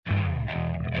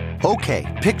Okay,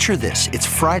 picture this. It's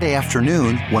Friday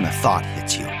afternoon when a thought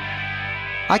hits you.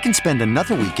 I can spend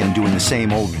another weekend doing the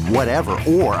same old whatever,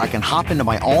 or I can hop into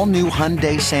my all-new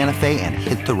Hyundai Santa Fe and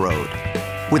hit the road.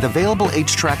 With available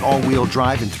H-Track all-wheel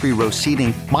drive and 3-row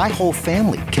seating, my whole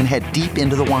family can head deep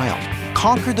into the wild.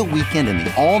 Conquer the weekend in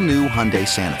the all-new Hyundai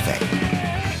Santa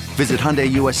Fe. Visit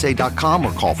HyundaiUSA.com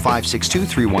or call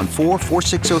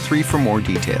 562-314-4603 for more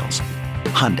details.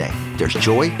 Hyundai, there's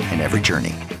joy in every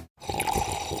journey.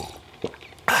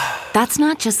 That's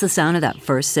not just the sound of that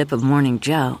first sip of Morning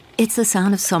Joe. It's the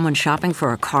sound of someone shopping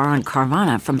for a car on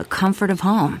Carvana from the comfort of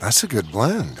home. That's a good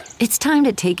blend. It's time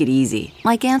to take it easy,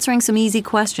 like answering some easy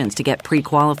questions to get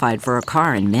pre-qualified for a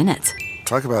car in minutes.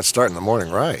 Talk about starting the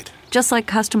morning right. Just like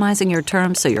customizing your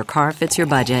terms so your car fits your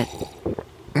budget.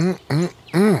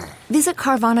 Visit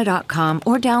Carvana.com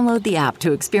or download the app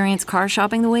to experience car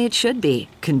shopping the way it should be.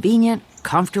 Convenient,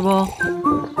 comfortable.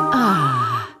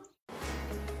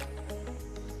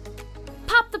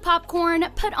 Pop the popcorn,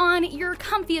 put on your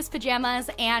comfiest pajamas,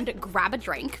 and grab a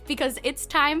drink because it's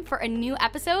time for a new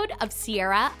episode of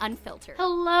Sierra Unfiltered.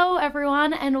 Hello,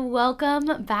 everyone, and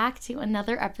welcome back to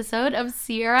another episode of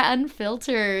Sierra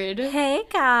Unfiltered. Hey,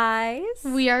 guys.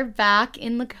 We are back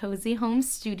in the Cozy Home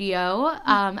Studio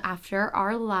after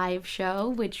our live show,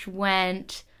 which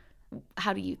went...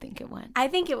 How do you think it went? I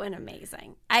think it went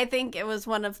amazing. I think it was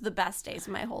one of the best days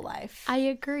of my whole life. I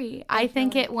agree. I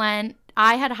think it went...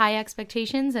 I had high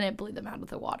expectations, and it blew them out of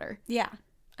the water. Yeah.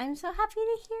 I'm so happy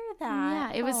to hear that.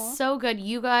 Yeah, it was so good.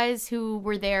 You guys who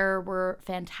were there were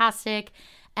fantastic.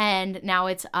 And now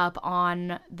it's up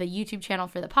on the YouTube channel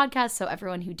for the podcast, so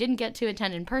everyone who didn't get to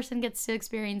attend in person gets to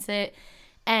experience it.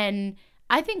 And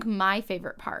I think my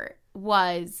favorite part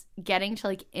was getting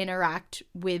to interact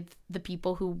with the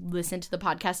people who listen to the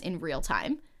podcast in real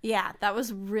time. Yeah, that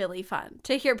was really fun.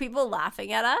 To hear people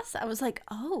laughing at us, I was like,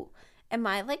 oh, am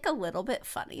I a little bit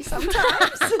funny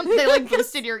sometimes? They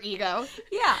boosted your ego.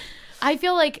 Yeah. I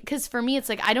feel because for me, it's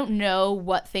I don't know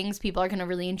what things people are going to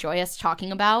really enjoy us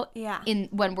talking about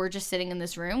when we're just sitting in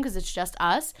this room because it's just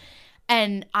us.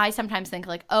 And I sometimes think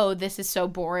oh, this is so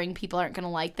boring. People aren't going to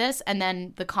like this. And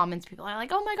then the comments, people are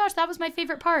like, oh my gosh, that was my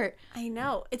favorite part. I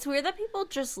know. It's weird that people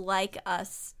just like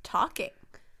us talking.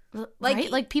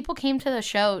 Right? People came to the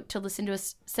show to listen to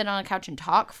us sit on a couch and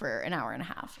talk for an hour and a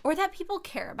half. Or that people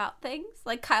care about things.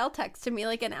 Kyle texted me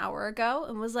an hour ago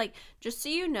and was just so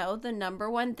you know, the number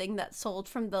one thing that sold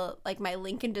from the my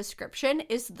link in description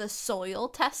is the soil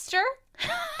tester.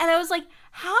 And I was like,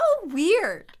 how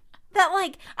weird. That,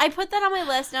 I put that on my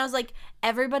list, and I was like,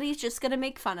 everybody's just gonna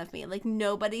make fun of me.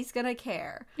 Nobody's gonna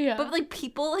care. Yeah. But,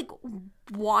 people,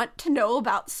 want to know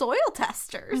about soil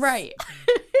testers. Right.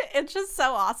 It's just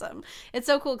so awesome. It's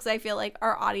so cool because I feel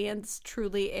our audience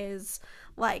truly is,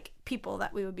 people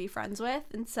that we would be friends with.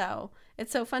 And so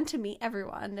it's so fun to meet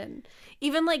everyone. And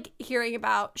even, hearing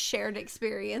about shared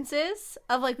experiences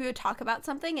of, we would talk about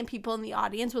something and people in the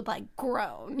audience would,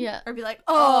 groan. Yeah. Or be like,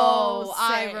 oh,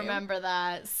 I remember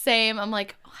that. Same. I'm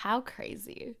like, how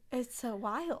crazy. It's so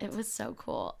wild. It was so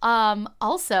cool.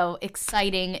 Also,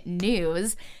 exciting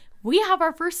news. We have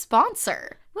our first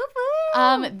sponsor.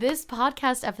 Woo-hoo. This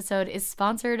podcast episode is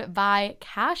sponsored by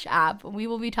Cash App. We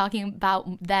will be talking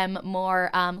about them more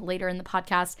later in the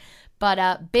podcast.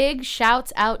 But big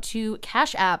shouts out to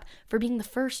Cash App for being the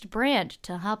first brand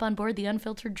to hop on board the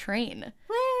Unfiltered train.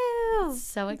 Woo!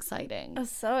 So exciting. Oh,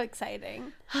 so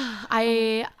exciting.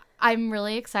 I'm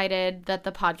really excited that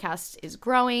the podcast is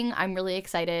growing. I'm really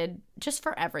excited just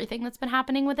for everything that's been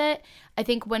happening with it. I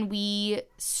think when we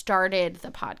started the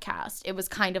podcast, it was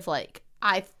kind of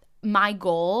my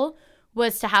goal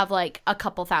was to have a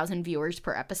couple thousand viewers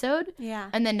per episode.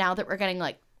 Yeah. And then now that we're getting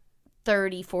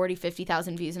 30, 40,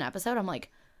 50,000 views an episode, I'm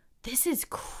like, this is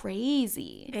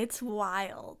crazy. It's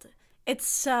wild. It's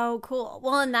so cool.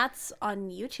 Well, and that's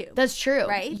on YouTube. That's true.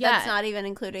 Right? Yeah. That's not even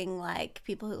including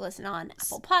people who listen on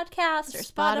Apple Podcasts or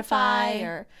Spotify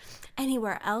or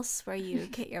anywhere else where you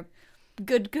get your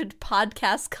good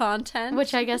podcast content.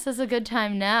 Which I guess is a good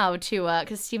time now to,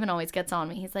 because Steven always gets on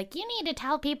me. He's like, you need to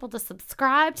tell people to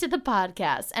subscribe to the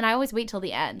podcast. And I always wait till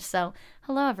the end. So,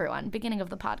 hello, everyone. Beginning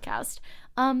of the podcast.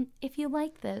 If you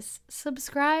like this,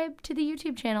 subscribe to the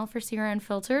YouTube channel for Sierra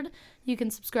Unfiltered. You can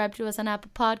subscribe to us on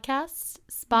Apple Podcasts,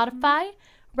 Spotify,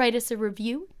 write us a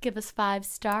review, give us 5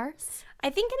 stars. I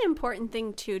think an important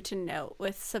thing, too, to note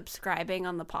with subscribing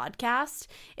on the podcast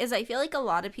is I feel a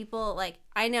lot of people,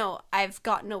 I know I've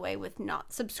gotten away with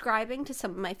not subscribing to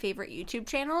some of my favorite YouTube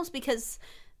channels because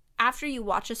after you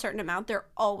watch a certain amount, they're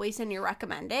always in your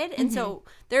recommended. And so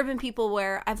there have been people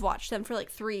where I've watched them for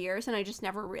like 3 years and I just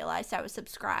never realized I was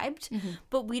subscribed.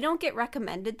 But we don't get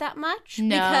recommended that much.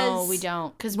 No, because we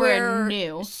don't. Because we're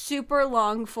new. Super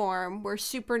long form. We're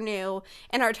super new.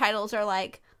 And our titles are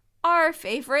like, our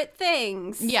favorite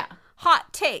things. Yeah.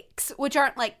 Hot takes, which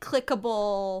aren't like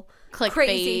clickable,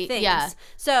 crazy things. Yeah.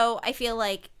 So I feel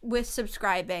like with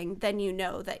subscribing, then you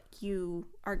know that you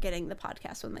are getting the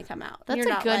podcast when they come out. That's You're a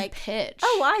not good like, pitch.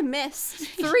 oh, I missed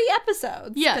 3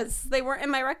 episodes because they weren't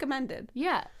in my recommended.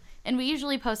 Yeah. And we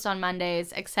usually post on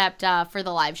Mondays, except for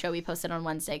the live show, we posted on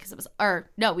Wednesday because it was,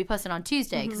 we posted on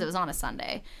Tuesday because it was on a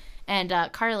Sunday. And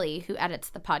Carly, who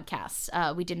edits the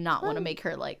podcast, we did not want to make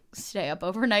her like stay up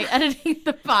overnight editing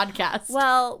the podcast.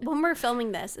 Well, when we're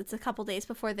filming this, it's a couple days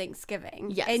before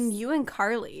Thanksgiving. Yes. And you and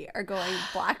Carly are going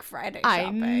Black Friday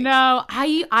shopping. I know.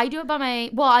 I do it by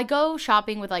I go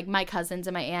shopping with like my cousins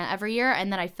and my aunt every year,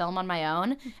 and then I film on my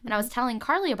own. And I was telling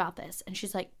Carly about this, and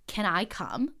she's like, can I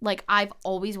come? Like, I've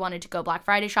always wanted to go Black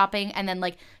Friday shopping, and then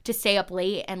like to stay up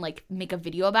late and like make a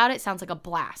video about it sounds like a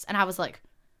blast. And I was like,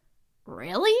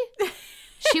 really?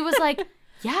 She was like,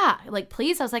 yeah, like,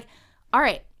 please. I was like, all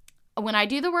right, when I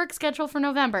do the work schedule for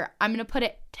November, I'm going to put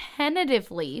it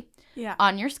tentatively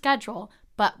on your schedule.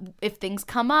 But if things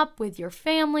come up with your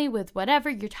family, with whatever,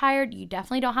 you're tired, you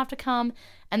definitely don't have to come.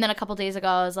 And then a couple days ago,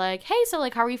 I was like, hey, so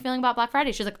like, how are you feeling about Black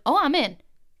Friday? She's like, oh, I'm in.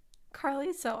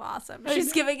 Carly's so awesome.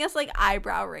 She's giving us like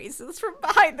eyebrow raises from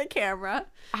behind the camera.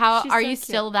 How She's are so you cute.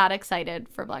 still that excited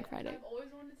for Black Friday?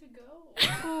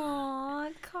 Aw,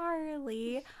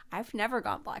 Carly. I've never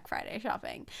gone Black Friday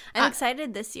shopping. I'm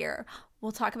excited this year.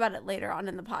 We'll talk about it later on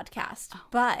in the podcast.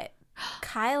 But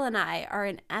Kyle and I are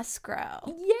in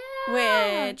escrow.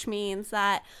 Yeah. Which means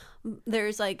that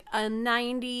there's like a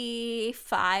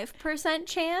 95%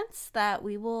 chance that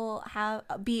we will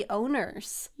be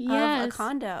owners of a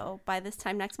condo by this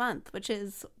time next month, which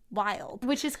is wild.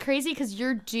 Which is crazy because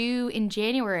you're due in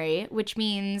January, which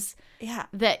means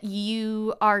that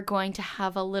you are going to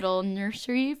have a little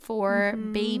nursery for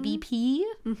baby P.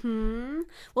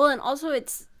 Well, and also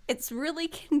it's really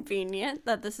convenient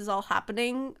that this is all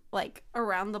happening like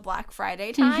around the Black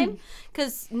Friday time,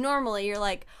 because normally you're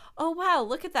like, oh wow,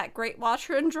 look at that great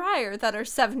washer and dryer that are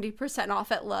 70% off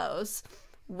at Lowe's.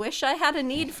 Wish I had a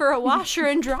need for a washer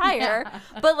and dryer.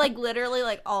 But like literally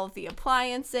like all of the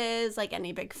appliances, like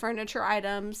any big furniture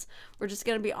items, we're just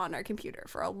gonna be on our computer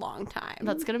for a long time.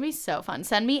 That's gonna be so fun.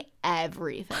 Send me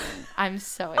everything. I'm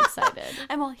so excited.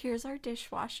 I'm all, here's our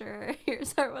dishwasher,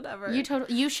 here's our whatever.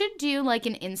 You should do like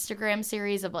an Instagram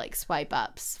series of like swipe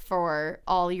ups for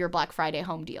all your Black Friday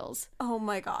home deals. Oh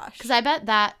my gosh. Because I bet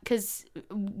that, because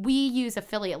we use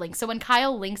affiliate links. So when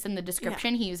Kyle links in the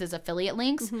description, he uses affiliate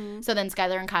links. So then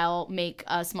Skylar and Kyle make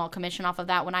a small commission off of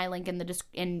that. When I link in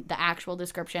the actual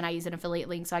description, I use an affiliate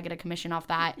link, so I get a commission off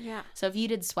that. Yeah. So if you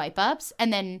did swipe ups,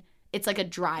 and then it's like a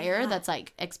dryer that's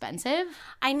like expensive.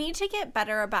 I need to get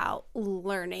better about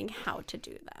learning how to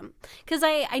do them, because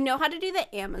I know how to do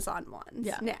the Amazon ones.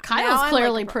 Yeah. Now Kyle's I'm,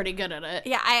 clearly like, pretty good at it.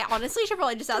 Yeah, I honestly should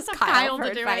probably just ask have Kyle Kyle for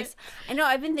to do advice. it. I know,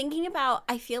 I've been thinking about,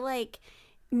 I feel like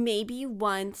maybe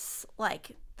once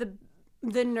like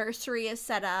the nursery is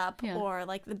set up or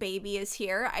like the baby is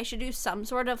here, I should do some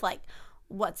sort of like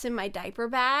what's in my diaper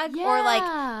bag or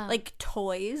like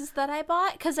toys that I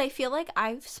bought, because I feel like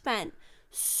I've spent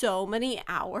so many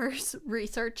hours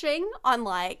researching on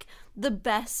like the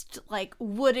best like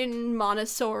wooden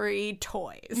Montessori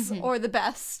toys or the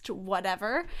best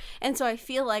whatever, and so I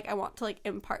feel like I want to like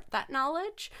impart that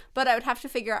knowledge, but I would have to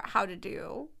figure out how to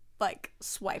do like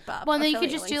swipe up. Well, and then you could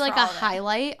affiliate just do links like for a all of it.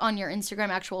 highlight on your Instagram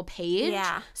actual page.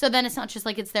 Yeah. So then it's not just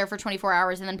like it's there for 24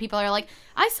 hours and then people are like,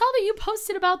 I saw that you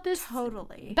posted about this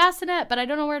Totally. bassinet, but I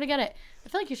don't know where to get it. I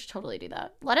feel like you should totally do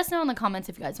that. Let us know in the comments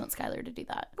if you guys want Skylar to do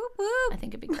that. Whoop, whoop. I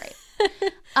think it'd be great.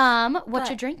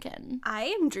 What you drinking? I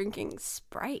am drinking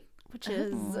Sprite, which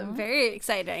is very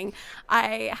exciting.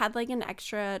 I had like an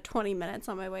extra 20 minutes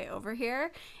on my way over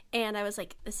here, and I was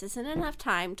like, this isn't enough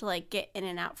time to like get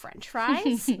In-N-Out French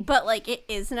fries, but like it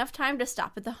is enough time to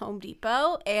stop at the Home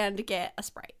Depot and get a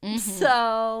Sprite.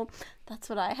 So that's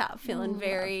what I have, feeling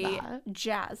very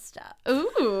jazzed up.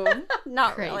 Ooh.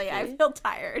 Not really. I feel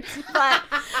tired. But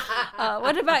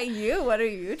what about you? What are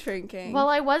you drinking? Well,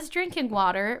 I was drinking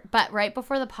water, but right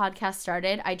before the podcast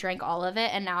started, I drank all of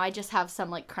it, and now I just have some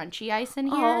like crunchy ice in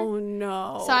here. Oh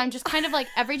no. So I'm just kind of like,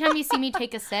 every time you see me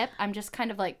take a sip, I'm just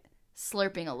kind of like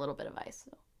slurping a little bit of ice.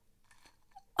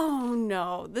 Oh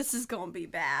no, this is gonna be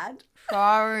bad.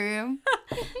 Sorry.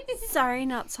 Sorry,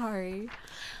 not sorry.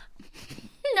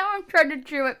 No, I'm trying to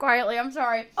chew it quietly. I'm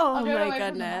sorry. Oh I'll do it my away from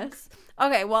the goodness.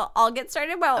 Okay, well, I'll get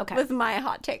started with my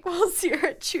hot take while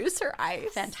Sierra chews her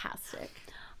ice. Fantastic.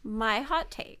 My hot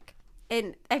take,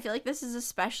 and I feel like this is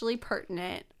especially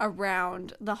pertinent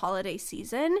around the holiday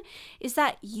season, is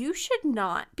that you should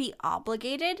not be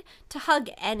obligated to hug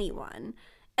anyone,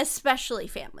 especially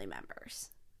family members.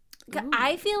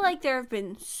 I feel like there have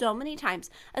been so many times,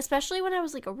 especially when I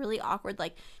was like a really awkward,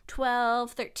 like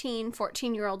 12, 13,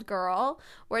 14-year-old girl,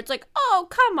 where it's like, oh,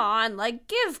 come on, like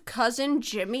give cousin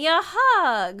Jimmy a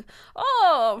hug.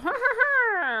 Oh,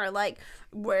 like,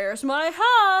 where's my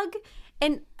hug?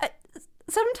 And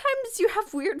sometimes you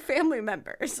have weird family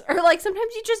members, or like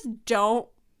sometimes you just don't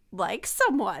like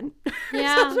someone.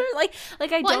 Yeah.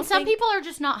 like I don't. And some think... people are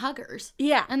just not huggers.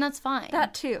 Yeah, and that's fine.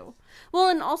 That too. Well,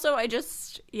 and also I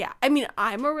mean,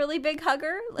 I'm a really big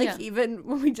hugger. Like even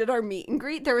when we did our meet and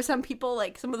greet, there were some people,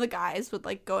 like some of the guys would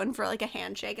like go in for like a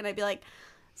handshake, and I'd be like,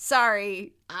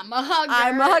 sorry, I'm a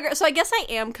hugger. So I guess I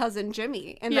am cousin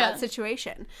Jimmy in that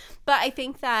situation. But I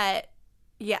think that,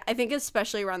 I think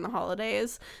especially around the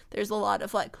holidays, there's a lot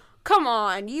of like, come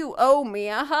on, you owe me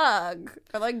a hug.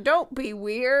 Or like, don't be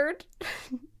weird.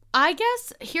 I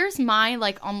guess here's my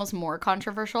like almost more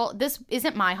controversial. This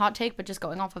isn't my hot take, but just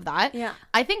going off of that. Yeah.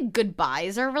 I think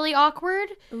goodbyes are really awkward.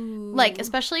 Ooh. Like,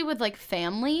 especially with like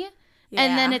family. Yeah.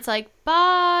 And then it's like,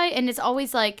 bye. And it's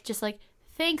always like, just like,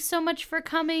 thanks so much for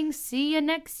coming. See you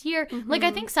next year. Mm-hmm. Like,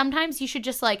 I think sometimes you should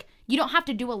just like, you don't have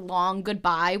to do a long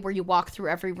goodbye where you walk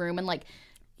through every room and like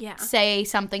say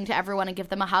something to everyone and give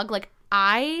them a hug. Like,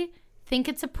 I think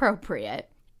it's appropriate,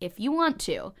 if you want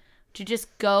to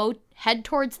just go head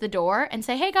towards the door and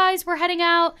say, hey guys, we're heading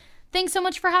out. Thanks so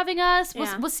much for having us.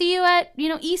 We'll see you at,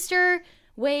 Easter.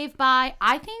 Wave bye.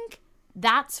 I think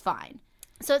that's fine.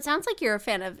 So it sounds like you're a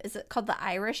fan of, is it called the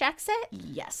Irish exit?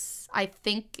 Yes. I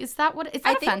think, is that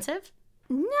offensive?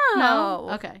 No.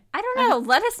 Okay. I don't know.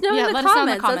 Let us know in the comments. Let us know in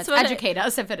the comments. Educate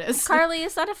us if it is. Carly,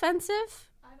 is that offensive?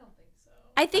 I don't think so.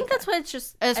 I think that's what it's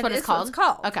just. That's what it's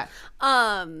called? Okay.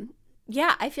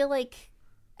 Yeah, I feel like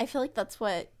that's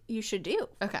what you should do.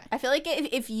 Okay. I feel like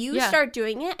if you start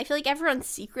doing it, I feel like everyone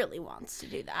secretly wants to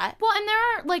do that. Well, and there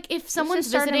are, like, if someone's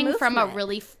visiting from a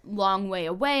really long way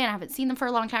away and I haven't seen them for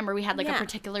a long time, or we had, like, a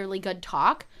particularly good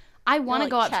talk, I want to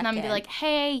go up to them and be like,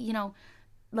 hey,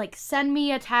 like, send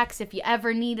me a text if you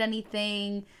ever need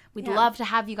anything. We'd love to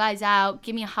have you guys out.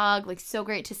 Give me a hug. Like, so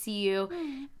great to see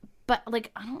you. But,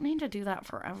 like, I don't need to do that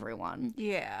for everyone.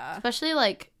 Yeah. Especially,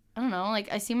 like, I don't know, like,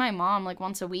 I see my mom, like,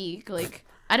 once a week. Like,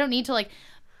 I don't need to, like,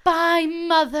 bye,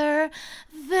 mother.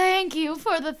 Thank you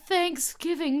for the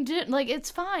Thanksgiving dinner. Like,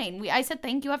 it's fine. I said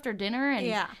thank you after dinner,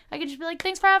 and I could just be like,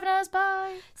 thanks for having us.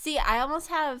 Bye. See, I almost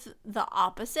have the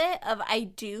opposite of, I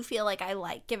do feel like I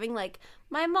like giving, like,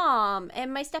 my mom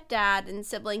and my stepdad and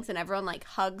siblings and everyone, like,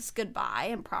 hugs goodbye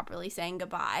and properly saying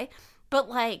goodbye. But,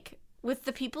 like, with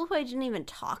the people who I didn't even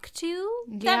talk to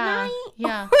that night.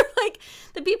 Yeah. Or, like,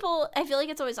 the people, I feel like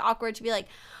it's always awkward to be like,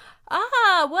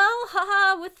 well,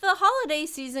 haha, with the holiday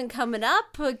season coming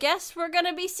up, I guess we're going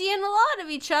to be seeing a lot of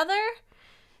each other.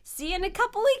 See you in a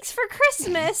couple weeks for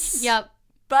Christmas. Yep.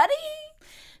 Buddy.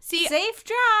 See, safe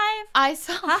drive. I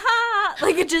saw. Haha.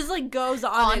 Like, it just, like, goes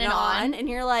on and on. And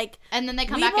you're like. And then they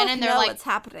come back in and they're like, what's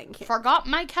happening here. Forgot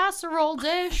my casserole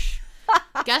dish.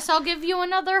 Guess I'll give you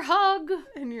another hug.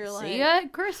 And you're like, see you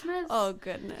at Christmas. Oh,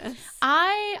 goodness.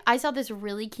 I saw this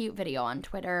really cute video on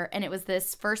Twitter, and it was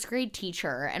this first grade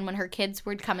teacher, and when her kids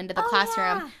would come into the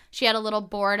classroom, she had a little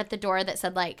board at the door that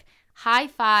said, like, high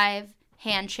five,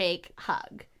 handshake,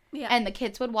 hug. Yeah. And the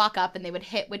kids would walk up and they would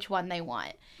hit which one they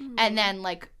want. Mm-hmm. And then,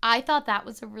 like, I thought that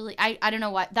was a really, I don't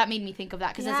know what, that made me think of that,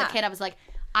 because as a kid I was like,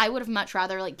 I would have much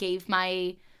rather, like, gave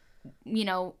my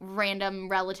random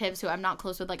relatives who I'm not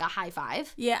close with, like, a high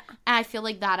five. Yeah. And I feel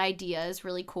like that idea is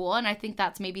really cool, and I think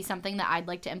that's maybe something that I'd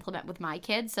like to implement with my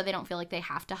kids, so they don't feel like they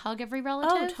have to hug every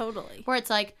relative. Oh, totally. Where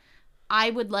it's like, I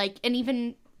would like, and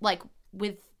even, like,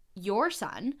 with your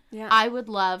son, I would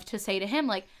love to say to him,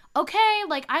 like, okay,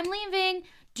 like, I'm leaving.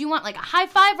 Do you want, like, a high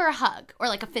five or a hug? Or,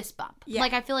 like, a fist bump? Yeah.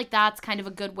 Like, I feel like that's kind of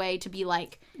a good way to be,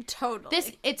 like...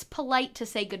 Totally. It's polite to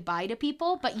say goodbye to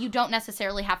people, but you don't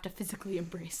necessarily have to physically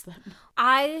embrace them.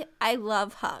 I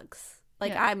love hugs.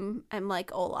 Like, I'm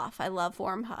like Olaf. I love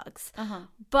warm hugs.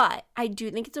 But I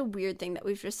do think it's a weird thing that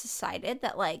we've just decided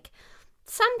that, like...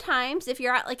 Sometimes, if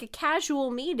you're at, like, a casual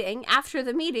meeting, after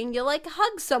the meeting, you'll, like,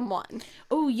 hug someone.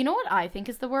 Oh, you know what I think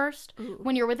is the worst? Ooh.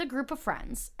 When you're with a group of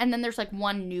friends, and then there's, like,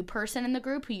 one new person in the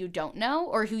group who you don't know,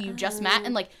 or who you just met,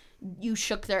 and, like, you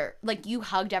shook their, like, you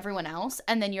hugged everyone else,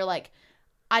 and then you're like,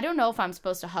 I don't know if I'm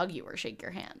supposed to hug you or shake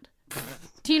your hand.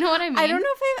 Do you know what I mean? I don't know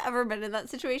if I've ever been in that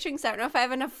situation, because I don't know if I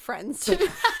have enough friends to do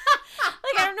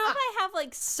Like, I don't know if I have,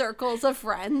 like, circles of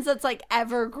friends that's, like,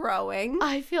 ever growing.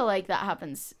 I feel like that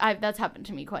happens. That's happened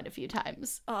to me quite a few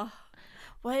times.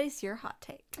 What is your hot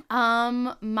take?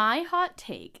 My hot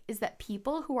take is that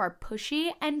people who are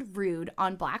pushy and rude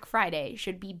on Black Friday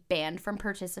should be banned from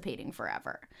participating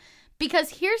forever.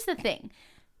 Because here's the thing.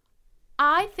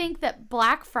 I think that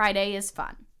Black Friday is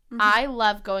fun. Mm-hmm. I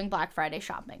love going Black Friday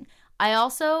shopping. I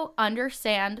also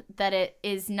understand that it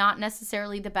is not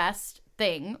necessarily the best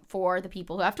thing for the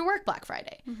people who have to work Black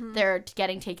Friday. Mm-hmm. They're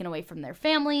getting taken away from their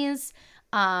families.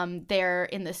 They're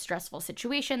in this stressful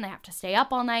situation. They have to stay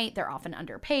up all night. They're often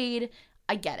underpaid.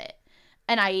 I get it.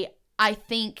 And I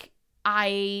think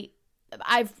I've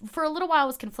for a little while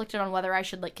was conflicted on whether I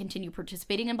should, like, continue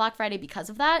participating in Black Friday because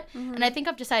of that. Mm-hmm. And I think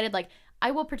I've decided, like,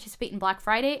 I will participate in Black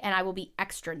Friday and I will be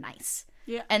extra nice.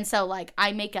 Yeah. And so, like,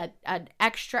 I make an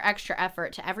extra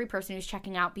effort to every person who's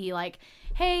checking out, be like,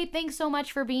 hey, thanks so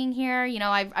much for being here. You know,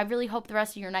 I really hope the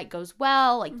rest of your night goes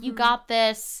well. Like, you got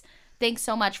this. Thanks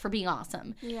so much for being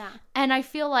awesome. Yeah. And I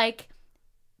feel like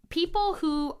people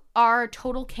who are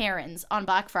total Karens on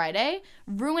Black Friday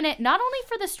ruin it not only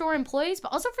for the store employees,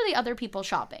 but also for the other people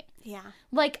shopping. Yeah.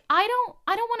 Like, I don't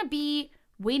want to be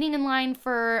waiting in line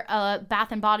for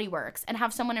Bath and Body Works and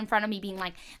have someone in front of me being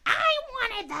like, I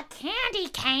wanted the candy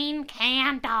cane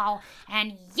candle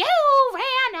and you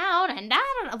ran out and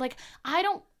I don't know. Like,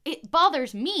 it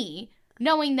bothers me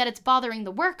knowing that it's bothering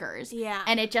the workers. Yeah.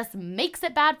 And it just makes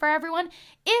it bad for everyone.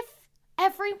 If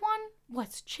everyone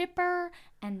was chipper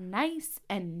and nice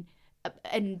and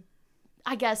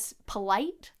I guess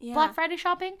polite Black Friday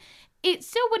shopping, it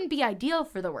still wouldn't be ideal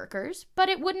for the workers, but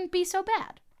it wouldn't be so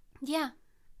bad. Yeah.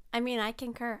 I mean, I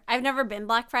concur. I've never been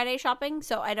Black Friday shopping,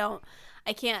 so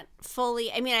I can't fully,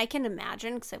 I mean, I can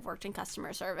imagine because I've worked in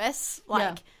customer service,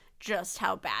 just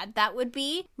how bad that would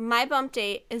be. My bump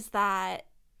date is that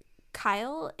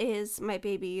Kyle is my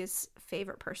baby's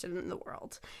favorite person in the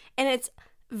world. And it's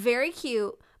very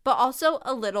cute, but also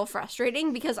a little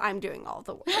frustrating because I'm doing all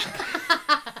the work.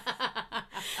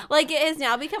 Like, it has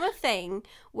now become a thing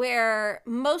where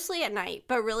mostly at night,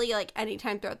 but really, like,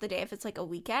 anytime throughout the day, if it's, like, a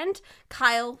weekend,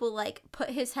 Kyle will, like,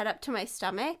 put his head up to my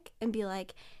stomach and be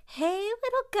like, hey,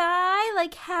 little guy,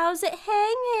 like, how's it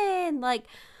hanging? Like,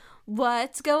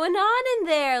 what's going on in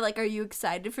there? Like, are you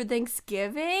excited for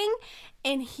Thanksgiving?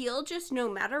 And he'll just, no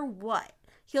matter what,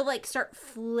 he'll, like, start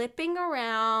flipping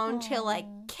around. Aww. He'll, like,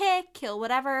 kick, he'll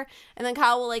whatever. And then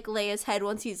Kyle will, like, lay his head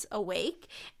once he's awake.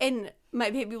 And my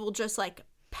baby will just, like,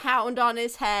 pound on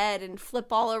his head and flip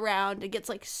all around and gets,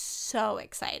 like, so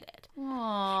excited.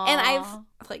 Aww. And I've,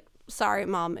 like, sorry,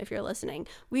 Mom, if you're listening.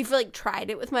 We've, like, tried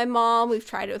it with my mom. We've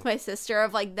tried it with my sister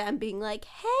of, like, them being like,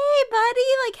 hey, buddy,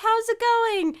 like, how's it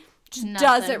going? Just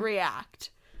doesn't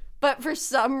react. But for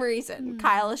some reason,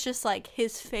 Kyle is just, like,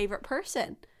 his favorite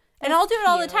person. And I'll do it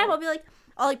all the time. I'll,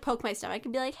 like, poke my stomach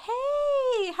and be like,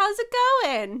 hey, how's it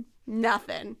going?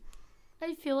 Nothing.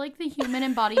 I feel like the human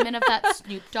embodiment of that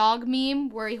Snoop Dogg meme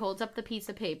where he holds up the piece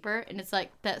of paper and it's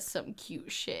like, that's some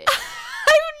cute shit. I've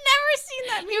never seen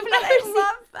that meme, but I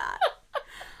love that.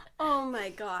 Oh, my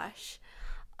gosh.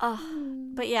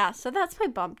 But yeah, so that's my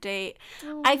bump date.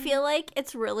 I feel like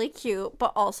it's really cute,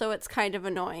 but also it's kind of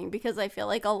annoying because I feel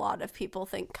like a lot of people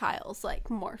think Kyle's,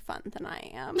 like, more fun than I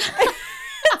am.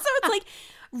 So it's like,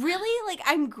 really? Like,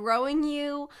 I'm growing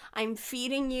you, I'm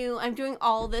feeding you, I'm doing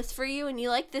all this for you, and you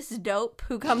like this dope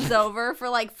who comes over for,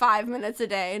 like, 5 minutes a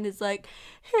day and is like,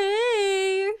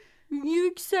 hey, you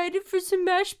excited for some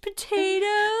mashed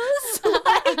potatoes?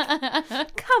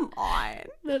 Like, come on.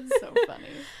 That's so funny.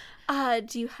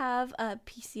 Do you have a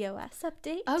PCOS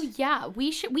update? Oh, yeah. We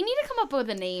need to come up with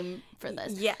a name for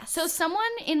this. Yes. So someone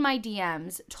in my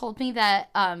DMs told me that,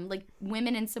 like,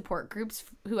 women in support groups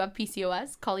who have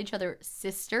PCOS call each other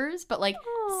sisters, but, like,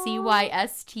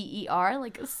 CYSTER,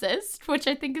 like a cyst, which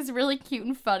I think is really cute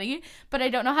and funny, but I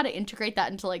don't know how to integrate that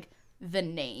into, like, the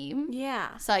name.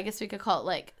 Yeah. So I guess we could call it,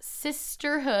 like,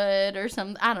 sisterhood or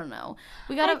something. I don't know.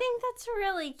 I think that's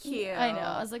really cute. I know.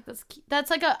 I was like, that's cute.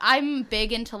 That's like I'm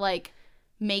big into, like,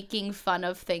 making fun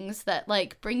of things that,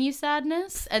 like, bring you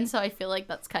sadness. And so I feel like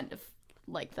that's kind of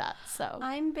like that. So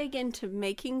I'm big into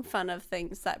making fun of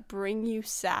things that bring you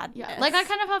sadness. Yeah. Like, I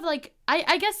kind of have, like,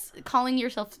 I guess calling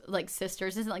yourself, like,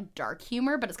 sisters isn't, like, dark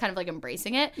humor, but it's kind of, like,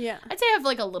 embracing it. Yeah. I'd say I have,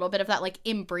 like, a little bit of that, like,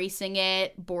 embracing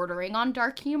it, bordering on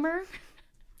dark humor.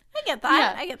 I get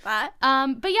that. Yeah. I get that.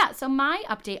 But yeah, so my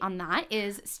update on that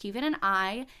is Steven and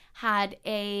I had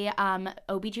a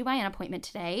OBGYN appointment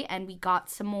today, and we got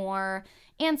some more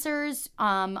answers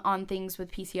on things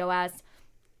with PCOS.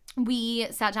 We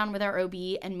sat down with our OB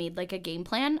and made, like, a game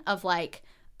plan of, like,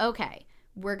 okay,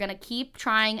 we're going to keep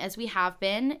trying as we have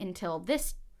been until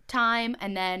this time,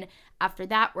 and then after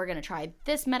that, we're going to try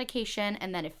this medication,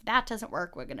 and then if that doesn't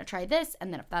work, we're going to try this,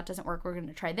 and then if that doesn't work, we're going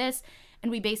to try this.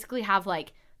 And we basically have,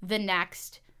 like, the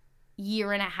next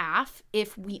year and a half,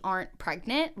 if we aren't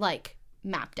pregnant, like,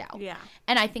 mapped out. Yeah.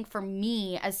 And I think for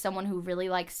me, as someone who really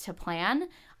likes to plan,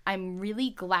 I'm really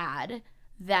glad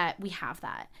that we have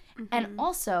that. Mm-hmm. And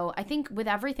also, I think with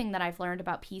everything that I've learned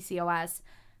about PCOS,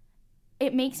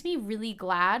 it makes me really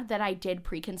glad that I did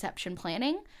preconception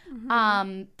planning.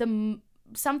 Mm-hmm.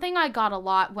 Something I got a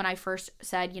lot when I first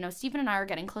said, you know, Stephen and I are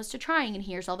getting close to trying, and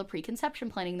here's all the preconception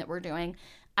planning that we're doing.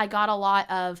 I got a lot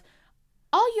of,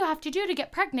 all you have to do to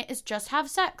get pregnant is just have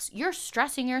sex. You're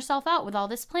stressing yourself out with all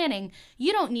this planning.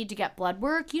 You don't need to get blood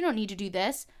work. You don't need to do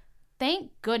this.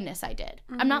 Thank goodness I did.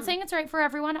 Mm-hmm. I'm not saying it's right for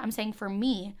everyone. I'm saying for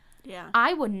me,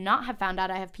 I would not have found out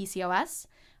I have PCOS.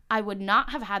 I would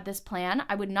not have had this plan.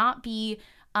 I would not be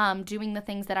doing the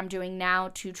things that I'm doing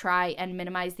now to try and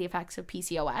minimize the effects of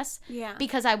PCOS. Yeah.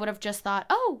 Because I would have just thought,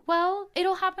 oh, well,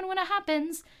 it'll happen when it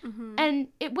happens. Mm-hmm. And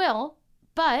it will.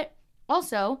 But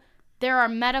also, there are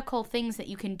medical things that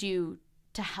you can do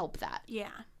to help that. Yeah.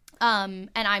 And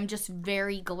I'm just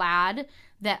very glad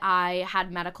that I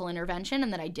had medical intervention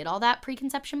and that I did all that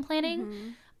preconception planning.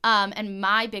 Mm-hmm. And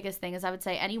my biggest thing is, I would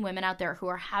say any women out there who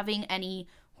are having any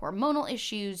hormonal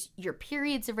issues, your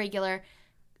period's irregular,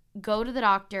 go to the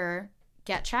doctor,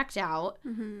 get checked out.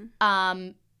 Mm-hmm.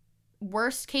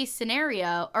 Worst case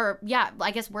scenario,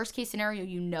 worst case scenario,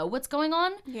 you know what's going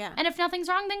on. Yeah. And if nothing's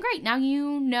wrong, then great. Now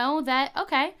you know that,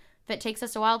 okay, if it takes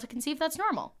us a while to conceive, that's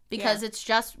normal. Because it's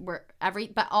just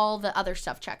but all the other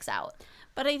stuff checks out.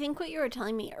 But I think what you were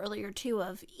telling me earlier, too,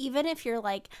 of even if you're,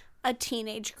 like, a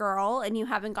teenage girl and you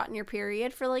haven't gotten your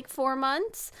period for, like, 4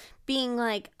 months, being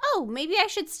like, oh, maybe I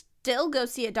should still go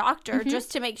see a doctor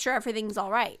just to make sure everything's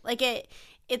all right. Like,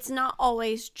 it's not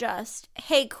always just,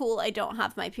 hey, cool, I don't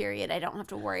have my period. I don't have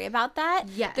to worry about that.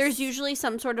 Yes. There's usually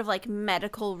some sort of, like,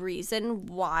 medical reason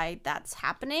why that's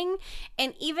happening.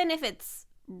 And even if it's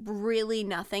really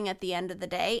nothing at the end of the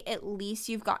day, at least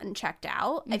you've gotten checked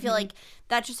out. Mm-hmm. I feel like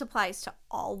that just applies to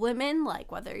all women,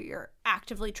 like whether you're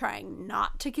actively trying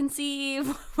not to conceive,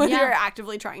 whether you're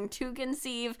actively trying to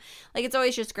conceive. Like, it's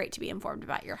always just great to be informed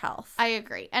about your health. I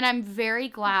agree. And I'm very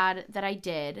glad that I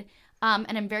did.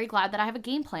 And I'm very glad that I have a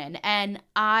game plan. And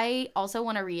I also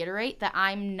want to reiterate that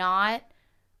I'm not,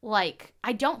 like,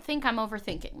 I don't think I'm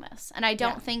overthinking this. And I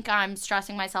don't think I'm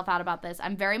stressing myself out about this.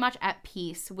 I'm very much at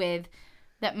peace with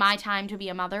that my time to be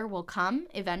a mother will come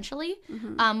eventually,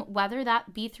 whether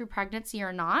that be through pregnancy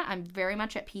or not. I'm very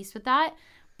much at peace with that,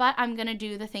 but I'm going to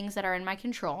do the things that are in my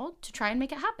control to try and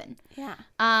make it happen. Yeah.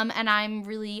 And I'm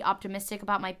really optimistic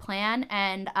about my plan.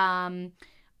 And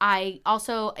I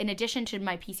also, in addition to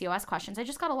my PCOS questions, I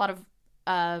just got a lot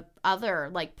of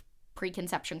other, like,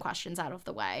 preconception questions out of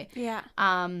the way. Yeah.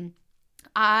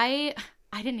 I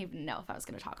didn't even know if I was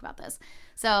going to talk about this.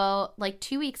 So, like,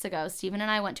 2 weeks ago, Stephen and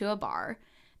I went to a bar,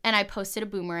 and I posted a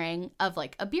boomerang of,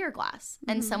 like, a beer glass.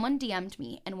 And someone DM'd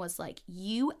me and was like,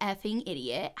 you effing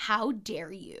idiot. How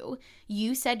dare you?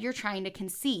 You said you're trying to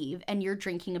conceive, and you're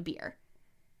drinking a beer.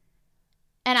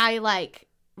 And I, like,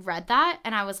 read that,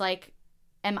 and I was like,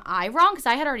 am I wrong? Because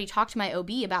I had already talked to my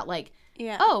OB about, like,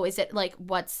 oh, is it, like,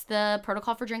 what's the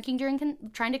protocol for drinking during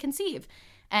trying to conceive?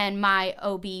 And my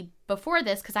OB before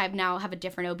this, because I now have a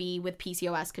different OB with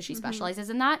PCOS because she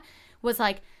specializes in that, was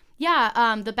like,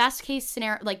 the best case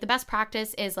scenario, like, the best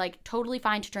practice is, like, totally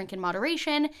fine to drink in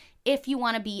moderation. If you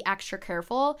want to be extra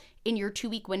careful in your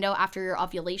 2-week window after your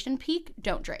ovulation peak,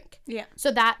 don't drink. Yeah.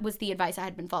 So that was the advice I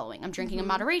had been following. I'm drinking in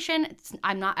moderation.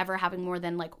 I'm not ever having more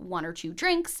than, like, 1 or 2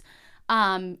 drinks.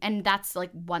 And that's,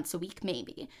 like, once a week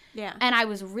maybe. Yeah. And I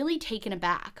was really taken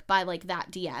aback by, like,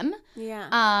 that DM. Yeah.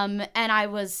 And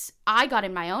I got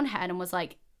in my own head and was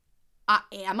like,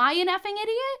 am I an effing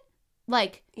idiot?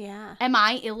 Like, am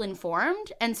I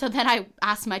ill-informed? And so then I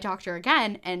asked my doctor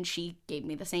again, and she gave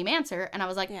me the same answer. And I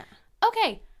was like,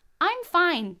 okay, I'm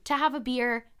fine to have a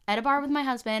beer at a bar with my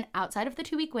husband outside of the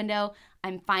 2-week window.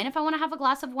 I'm fine if I want to have a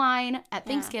glass of wine at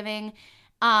Thanksgiving.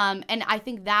 And I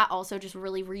think that also just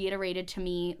really reiterated to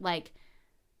me, like,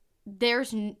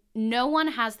 there's no one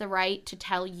has the right to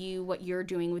tell you what you're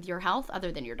doing with your health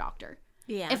other than your doctor.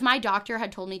 Yeah. If my doctor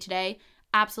had told me today,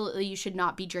 absolutely, you should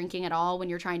not be drinking at all when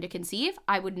you're trying to conceive,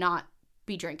 I would not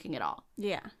be drinking at all.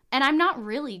 Yeah. And I'm not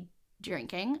really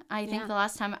drinking. I think the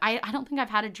last time, I don't think I've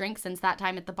had a drink since that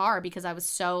time at the bar because I was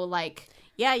so, like,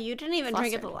 yeah, you didn't even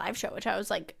drink at the live show, which I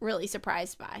was, like, really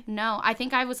surprised by. No, I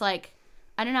think I was, like,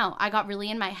 I don't know. I got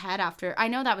really in my head after. I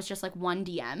know that was just, like, one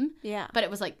DM. Yeah. But it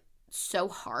was, like, so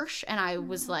harsh. And I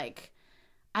was, like,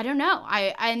 I don't know.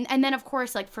 And then, of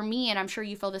course, like, for me, and I'm sure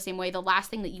you feel the same way, the last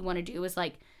thing that you want to do is,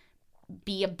 like,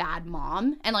 be a bad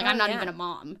mom. And, like, I'm not even a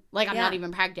mom. Like, I'm not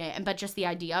even pregnant. But just the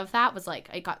idea of that was, like,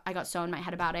 I got so in my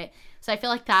head about it. So I feel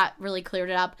like that really cleared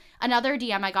it up. Another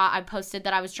DM I posted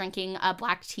that I was drinking a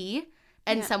black tea.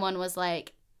 And someone was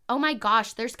like, oh, my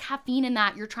gosh, there's caffeine in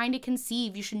that. You're trying to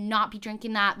conceive. You should not be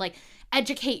drinking that. Like,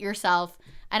 educate yourself.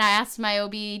 And I asked my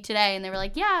OB today, and they were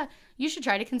like, yeah, you should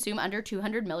try to consume under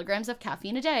 200 milligrams of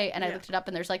caffeine a day. And I looked it up,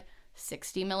 and there's, like,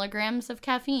 60 milligrams of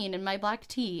caffeine in my black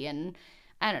tea. And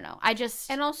I don't know.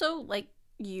 And also, like,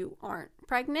 you aren't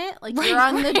pregnant. Like, you're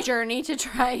on the journey to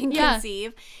try and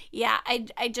conceive. Yeah,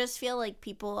 I just feel like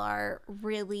people are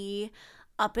really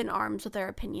up in arms with their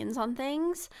opinions on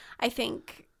things. I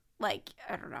think, like,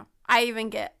 I don't know. I even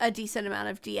get a decent amount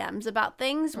of DMs about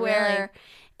things where...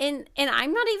 And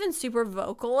I'm not even super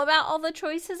vocal about all the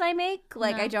choices I make.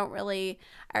 Like, I don't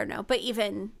know. But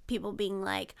even people being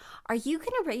like, are you going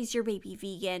to raise your baby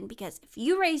vegan? Because if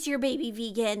you raise your baby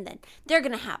vegan, then they're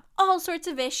going to have all sorts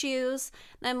of issues.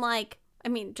 And I'm like, I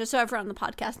mean, just so everyone on the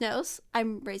podcast knows,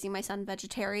 I'm raising my son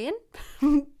vegetarian.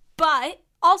 But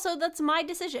also, that's my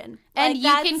decision. And you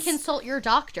can consult your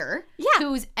doctor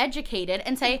who's educated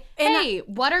and say, hey,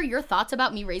 what are your thoughts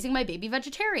about me raising my baby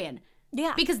vegetarian?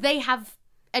 Yeah. Because they have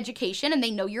education and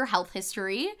they know your health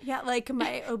history. Yeah, like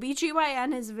my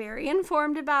OBGYN is very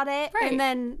informed about it. Right. And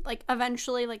then like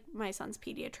eventually like my son's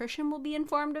pediatrician will be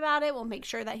informed about it. We'll make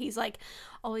sure that he's like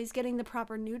always getting the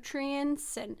proper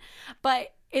nutrients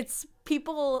but it's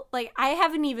people like I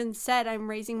haven't even said I'm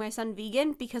raising my son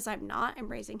vegan because I'm not. I'm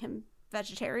raising him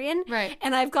vegetarian. Right.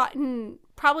 And I've gotten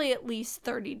probably at least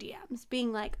 30 DMs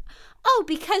being like, oh,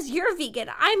 because you're vegan,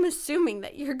 I'm assuming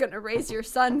that you're going to raise your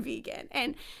son vegan.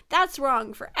 And that's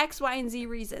wrong for X, Y, and Z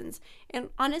reasons. And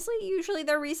honestly, usually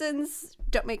their reasons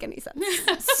don't make any sense.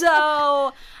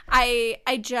 So I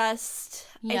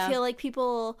feel like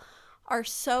people are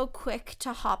so quick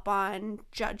to hop on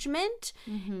judgment.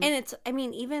 Mm-hmm. And it's, I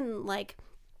mean, even like,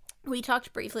 we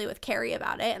talked briefly with Carrie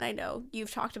about it, and I know you've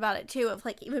talked about it too, of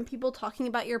like even people talking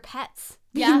about your pets.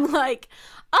 Being like,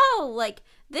 oh, like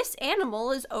this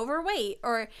animal is overweight,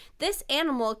 or this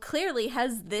animal clearly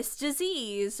has this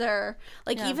disease, or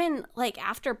like even like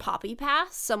after Poppy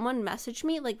passed, someone messaged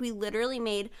me, like we literally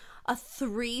made a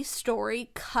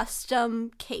 3-story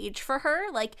custom cage for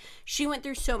her. Like she went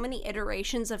through so many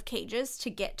iterations of cages to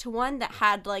get to one that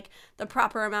had like the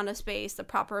proper amount of space, the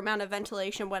proper amount of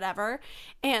ventilation, whatever.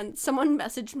 And someone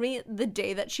messaged me the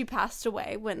day that she passed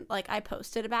away when like I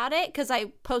posted about it, because I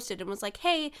posted and was like,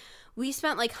 hey, we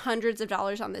spent like hundreds of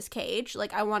dollars on this cage.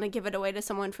 Like I want to give it away to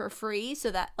someone for free so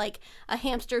that like a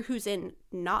hamster who's in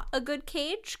not a good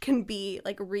cage can be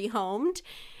like rehomed.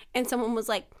 And someone was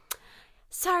like,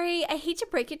 sorry, I hate to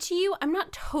break it to you. I'm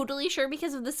not totally sure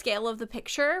because of the scale of the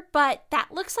picture, but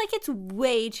that looks like it's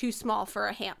way too small for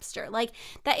a hamster. Like,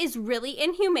 that is really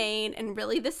inhumane and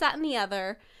really this, that, and the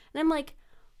other. And I'm like,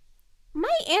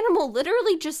 my animal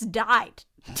literally just died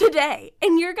today.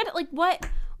 And you're gonna, like,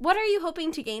 what are you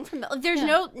hoping to gain from that? Like,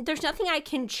 there's nothing I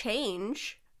can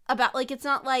change about, like, it's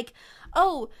not like,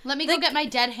 oh. Let me go get my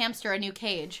dead hamster a new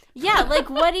cage. Yeah, like,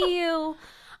 what do you...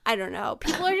 I don't know.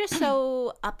 People are just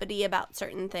so uppity about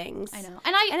certain things. I know.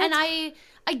 And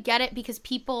I get it because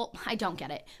people, I don't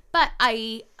get it. But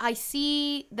I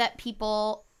see that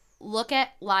people look at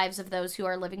lives of those who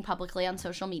are living publicly on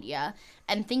social media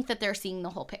and think that they're seeing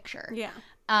the whole picture. Yeah.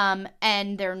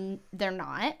 And they're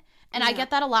not. And I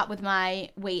get that a lot with my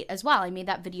weight as well. I made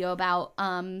that video about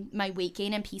my weight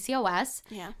gain and PCOS.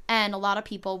 Yeah. And a lot of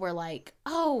people were like,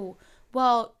 "Oh,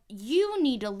 well, you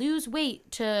need to lose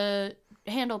weight to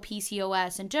handle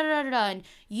PCOS and da-da-da-da, and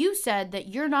you said that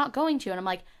you're not going to." And I'm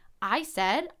like, I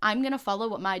said I'm going to follow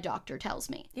what my doctor tells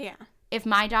me. Yeah. If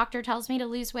my doctor tells me to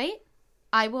lose weight,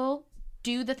 I will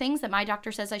do the things that my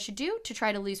doctor says I should do to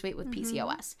try to lose weight with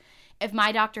PCOS. If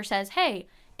my doctor says, hey,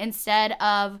 instead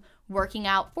of working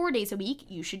out 4 days a week,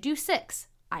 you should do 6,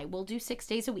 I will do 6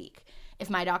 days a week. If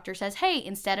my doctor says, hey,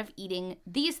 instead of eating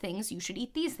these things, you should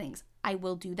eat these things, I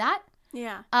will do that.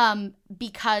 Yeah.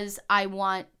 Because I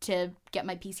want to get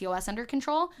my PCOS under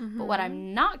control. Mm-hmm. But what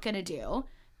I'm not going to do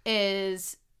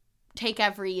is take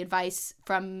every advice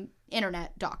from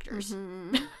internet doctors.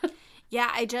 Mm-hmm. Yeah,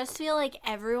 I just feel like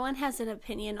everyone has an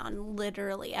opinion on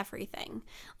literally everything.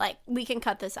 Like, we can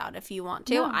cut this out if you want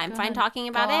to. No, I'm fine talking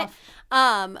about it.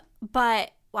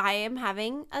 But I am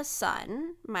having a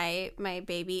son. My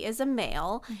baby is a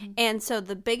male. Mm-hmm. And so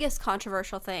the biggest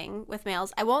controversial thing with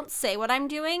males, I won't say what I'm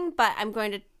doing, but I'm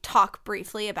going to talk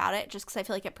briefly about it just because I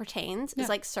feel like it pertains, is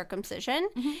like circumcision.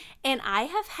 Mm-hmm. And I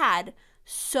have had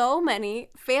so many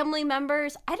family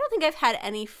members. I don't think I've had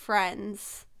any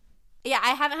friends Yeah,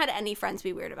 I haven't had any friends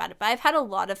be weird about it, but I've had a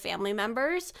lot of family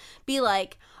members be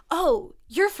like, oh,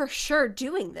 you're for sure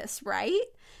doing this, right?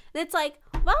 And it's like,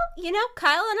 well, you know,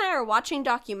 Kyle and I are watching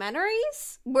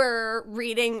documentaries. We're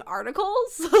reading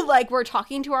articles. Like, we're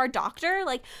talking to our doctor.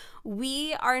 Like,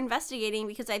 we are investigating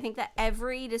because I think that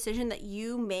every decision that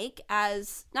you make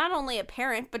as not only a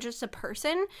parent, but just a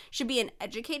person should be an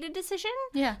educated decision.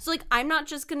 Yeah. So, like, I'm not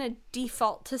just going to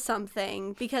default to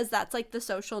something because that's, like, the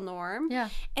social norm. Yeah.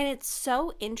 And it's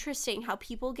so interesting how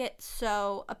people get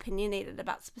so opinionated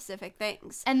about specific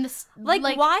things. And this, Like,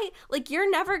 why? Like, you're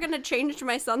never going to change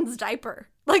my son's diaper.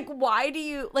 Like, why do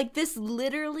you, like, this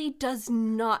literally does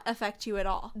not affect you at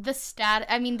all.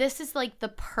 I mean, this is, like, the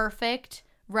perfect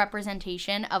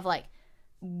representation of, like,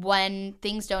 when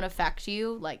things don't affect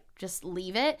you, like, just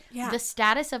leave it. Yeah. The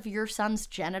status of your son's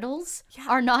genitals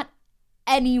are not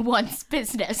anyone's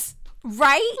business.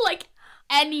 Right? Like,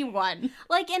 anyone.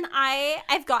 Like, and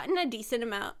I've gotten a decent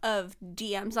amount of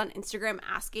DMs on Instagram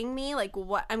asking me, like,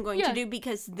 what I'm going to do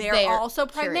because they're also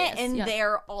pregnant curious, and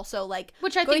they're also, like,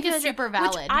 which I think is super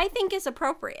valid. Which I think is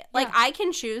appropriate. Like, I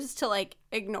can choose to, like,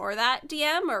 ignore that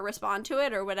DM or respond to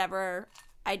it or whatever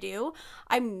I do.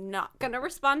 I'm not gonna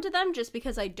respond to them just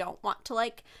because I don't want to,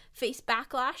 like, face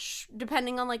backlash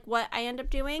depending on, like, what I end up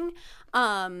doing.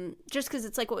 Just because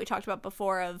it's like what we talked about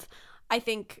before of, I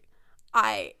think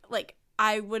I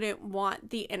wouldn't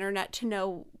want the internet to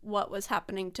know what was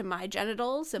happening to my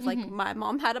genitals if, like, my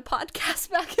mom had a podcast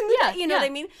back in the day, you know what I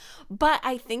mean? But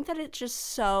I think that it's just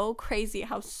so crazy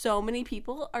how so many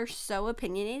people are so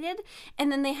opinionated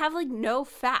and then they have, like, no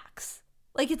facts.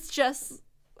 Like,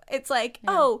 it's like,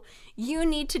 oh, you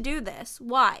need to do this.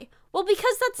 Why? Well,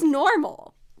 because that's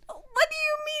normal. What do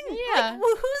you mean? Yeah. Like,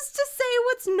 well, who's to say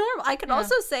what's normal? I could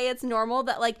also say it's normal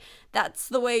that, like, that's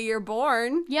the way you're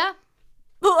born. Yeah.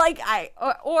 But, like,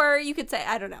 or you could say,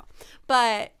 I don't know.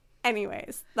 But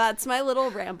anyways, that's my little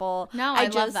ramble. No, I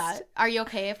love that. Are you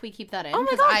okay if we keep that in? Oh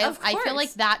my God, of I feel course.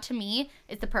 like that, to me,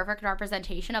 is the perfect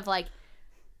representation of, like,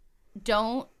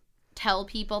 don't tell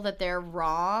people that they're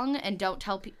wrong and don't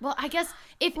tell people. Well, I guess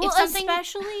if something,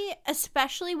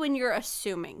 especially when you're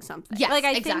assuming something. Yes,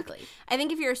 like, exactly. I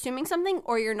think if you're assuming something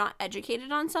or you're not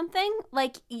educated on something,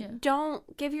 like,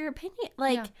 don't give your opinion.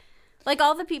 Like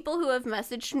all the people who have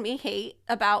messaged me hate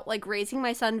about, like, raising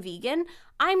my son vegan,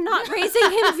 I'm not raising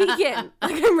him vegan.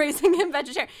 Like, I'm raising him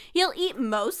vegetarian. He'll eat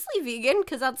mostly vegan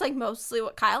because that's, like, mostly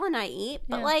what Kyle and I eat.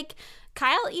 But, like,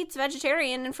 Kyle eats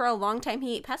vegetarian and for a long time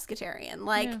he ate pescatarian.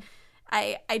 Like,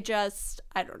 I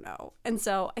don't know. And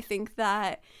so I think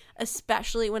that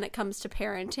especially when it comes to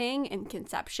parenting and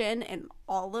conception and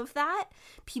all of that,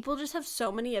 people just have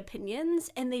so many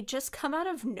opinions and they just come out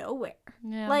of nowhere.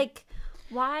 Yeah. Like,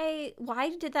 why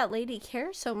did that lady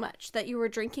care so much that you were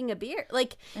drinking a beer?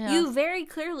 Like, you very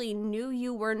clearly knew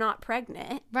you were not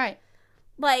pregnant. Right.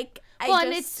 Like,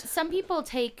 and it's, some people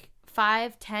take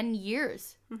 5-10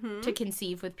 years to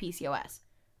conceive with PCOS.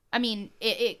 I mean,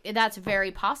 that's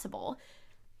very possible.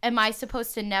 Am I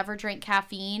supposed to never drink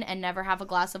caffeine and never have a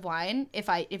glass of wine if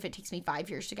it takes me 5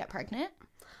 years to get pregnant?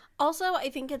 Also, I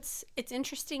think it's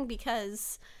interesting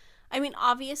because, I mean,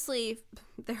 obviously,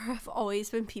 there have always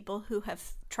been people who have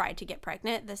tried to get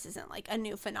pregnant. This isn't, like, a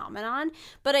new phenomenon.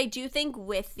 But I do think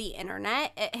with the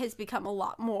internet, it has become a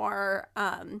lot more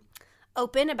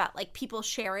open about, like, people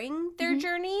sharing their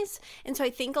journeys. And so I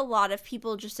think a lot of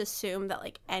people just assume that,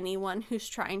 like, anyone who's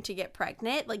trying to get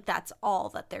pregnant, like, that's all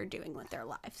that they're doing with their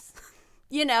lives.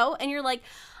 You know? And you're like,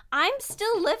 I'm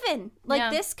still living.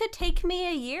 Like, this could take me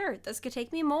a year. This could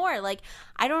take me more. Like,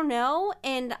 I don't know.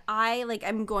 And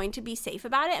I'm going to be safe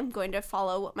about it. I'm going to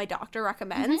follow what my doctor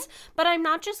recommends. But I'm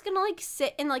not just going to, like,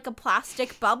 sit in, like, a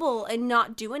plastic bubble and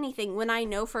not do anything when I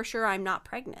know for sure I'm not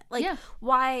pregnant. Like,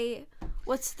 why?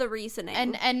 What's the reasoning?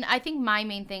 And I think my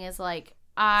main thing is, like,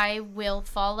 I will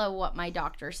follow what my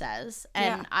doctor says.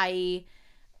 And I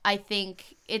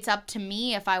think it's up to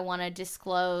me if I want to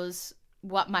disclose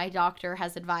what my doctor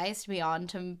has advised me on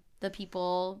to the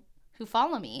people who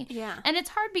follow me. Yeah. And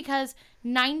it's hard because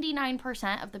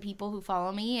 99% of the people who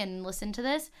follow me and listen to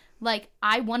this, like,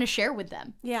 I want to share with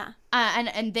them. Yeah.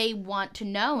 And they want to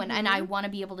know, and I want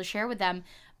to be able to share with them.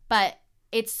 But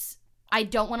I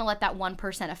don't want to let that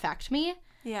 1% affect me.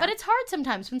 Yeah. But it's hard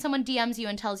sometimes when someone DMs you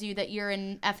and tells you that you're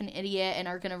an effing idiot and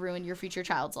are going to ruin your future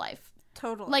child's life.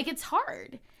 Totally. Like, it's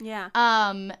hard. Yeah.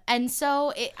 And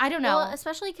so, I don't know. Well,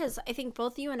 especially because I think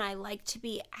both you and I like to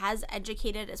be as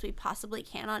educated as we possibly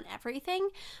can on everything,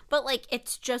 but, like,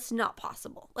 it's just not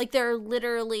possible. Like, there are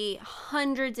literally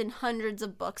hundreds and hundreds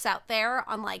of books out there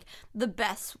on, like, the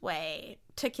best way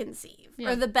to conceive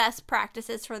or the best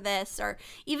practices for this, or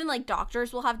even, like,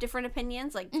 doctors will have different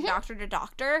opinions, like, doctor to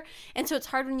doctor. And so it's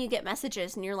hard when you get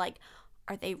messages and you're like,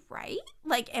 are they right?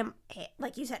 Like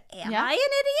you said, am I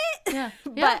an idiot?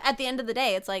 Yeah. But at the end of the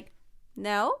day, it's like,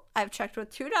 no, I've checked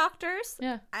with 2 doctors.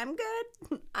 Yeah. I'm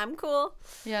good. I'm cool.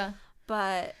 Yeah.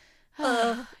 But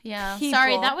yeah. people.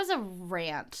 Sorry, that was a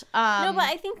rant. No, but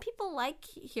I think people like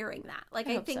hearing that. Like,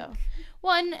 I hope think so.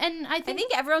 Well, and I I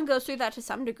think think everyone goes through that to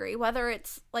some degree, whether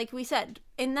it's, like we said,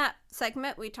 in that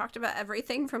segment, we talked about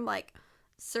everything from, like,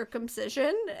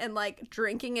 circumcision and, like,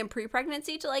 drinking and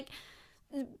pre-pregnancy to, like,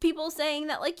 people saying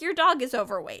that, like, your dog is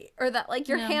overweight or that, like,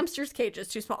 your hamster's cage is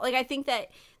too small. Like, I think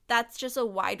that that's just a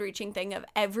wide-reaching thing of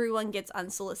everyone gets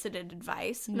unsolicited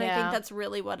advice. And I think that's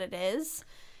really what it is.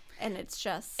 And it's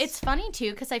just... It's funny,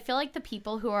 too, because I feel like the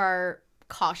people who are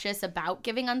cautious about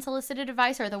giving unsolicited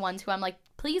advice are the ones who I'm like,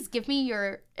 please give me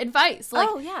your advice. Like,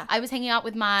 I was hanging out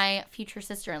with my future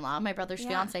sister-in-law, my brother's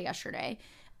fiance, yesterday.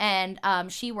 And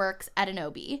she works at an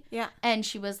OB. Yeah. And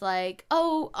she was like,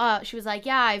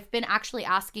 yeah, I've been actually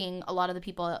asking a lot of the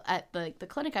people at the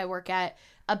clinic I work at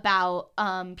about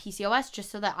PCOS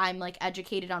just so that I'm, like,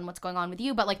 educated on what's going on with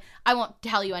you. But, like, I won't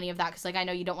tell you any of that because, like, I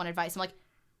know you don't want advice. I'm like,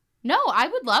 no, I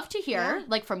would love to hear,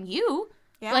 like, from you.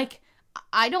 Yeah. Like,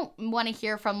 I don't want to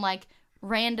hear from, like,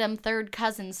 random third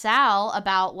cousin Sal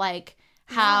about, like,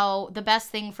 how the best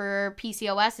thing for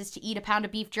PCOS is to eat a pound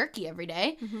of beef jerky every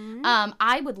day.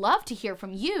 I would love to hear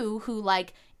from you who,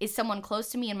 like, is someone close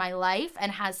to me in my life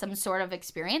and has some sort of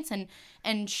experience.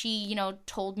 And she, you know,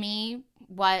 told me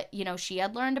what, you know, she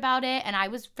had learned about it. And I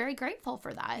was very grateful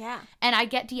for that. Yeah. And I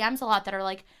get DMs a lot that are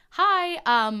like, hi,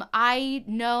 I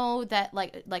know that,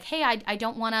 like, hey, I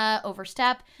don't want to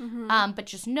overstep, but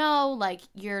just know, like,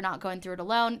 you're not going through it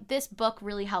alone. This book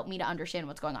really helped me to understand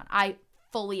what's going on. I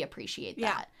fully appreciate that.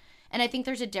 Yeah. And I think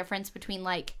there's a difference between,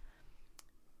 like,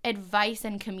 advice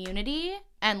and community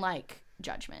and, like,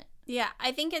 judgment. Yeah,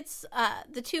 I think it's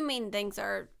the 2 main things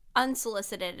are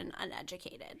unsolicited and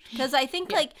uneducated. Because I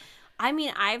think, like, I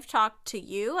mean, I've talked to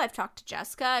you, I've talked to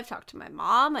Jessica, I've talked to my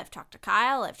mom, I've talked to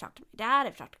Kyle, I've talked to my dad,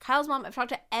 I've talked to Kyle's mom, I've talked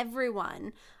to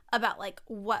everyone about, like,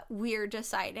 what we're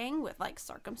deciding with, like,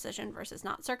 circumcision versus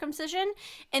not circumcision.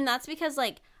 And that's because,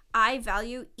 like, I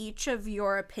value each of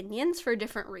your opinions for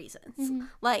different reasons.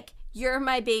 Like, you're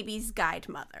my baby's guide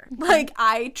mother. Like,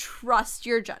 I trust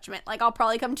your judgment. Like, I'll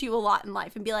probably come to you a lot in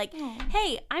life and be like,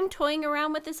 hey, I'm toying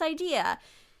around with this idea.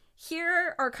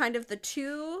 Here are kind of the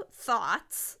 2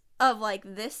 thoughts of, like,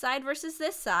 this side versus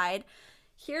this side.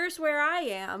 Here's where I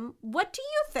am. What do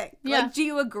you think? Yeah. Like, do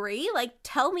you agree? Like,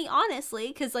 tell me honestly,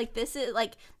 because, like, this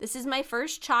is my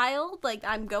first child. Like,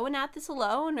 I'm going at this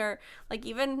alone. Or, like,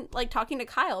 even, like, talking to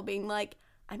Kyle, being like,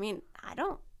 I mean, I'm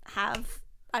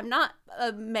not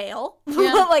a male.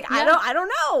 Like, I don't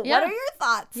know. What are your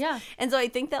thoughts? Yeah. And so I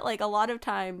think that, like, a lot of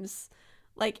times,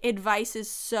 like, advice is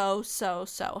so, so,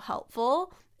 so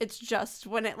helpful. It's just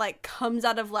when it, like, comes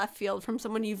out of left field from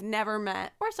someone you've never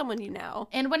met or someone you know.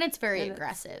 And when it's very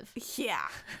aggressive. Yeah.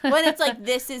 When it's like,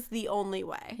 this is the only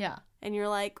way. Yeah. And you're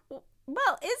like,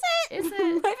 well, is it? Is it?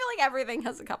 I feel like everything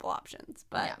has a couple options.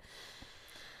 But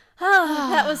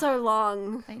that was our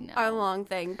long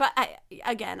thing. But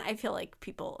I feel like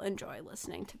people enjoy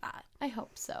listening to that. I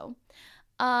hope so.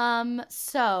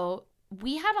 So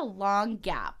we had a long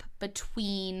gap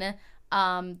between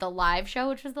the live show,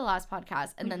 which was the last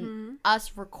podcast, and then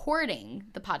us recording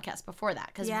the podcast before that,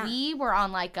 because we were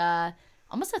on, like,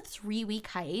 almost a 3-week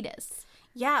hiatus.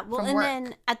 Yeah, well, and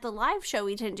then at the live show,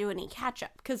 we didn't do any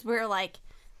catch-up, because we're, like,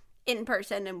 in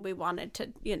person, and we wanted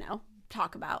to, you know,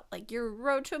 talk about, like, your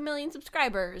road to 1 million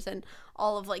subscribers and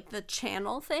all of, like, the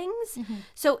channel things.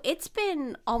 So it's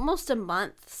been almost a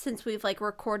month since we've, like,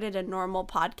 recorded a normal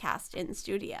podcast in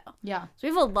studio. Yeah. So we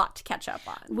have a lot to catch up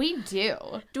on. We do.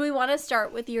 Do we want to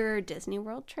start with your Disney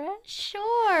World trip?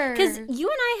 Sure. Because you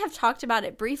and I have talked about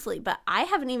it briefly, but I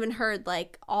haven't even heard,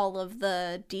 like, all of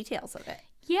the details of it.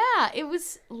 Yeah, it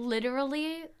was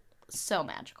literally so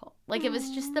magical. Like, it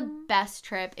was just the best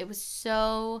trip. It was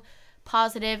so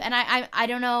positive, and I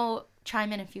don't know,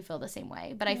 chime in if you feel the same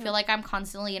way, but I feel like I'm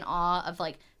constantly in awe of,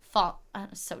 like,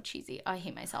 so cheesy, I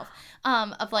hate myself,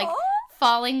 of, like,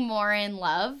 falling more in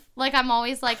love. Like, I'm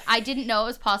always like, I didn't know it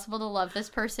was possible to love this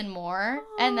person more,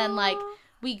 and then, like,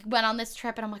 we went on this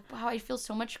trip, and I'm like, wow, I feel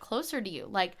so much closer to you,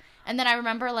 like, and then I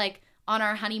remember, like, on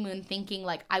our honeymoon thinking,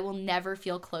 like, I will never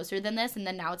feel closer than this. And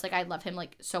then now it's like I love him,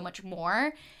 like, so much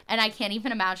more. And I can't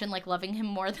even imagine, like, loving him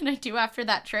more than I do after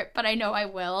that trip. But I know I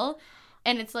will.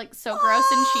 And it's, like, so gross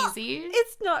and cheesy.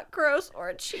 It's not gross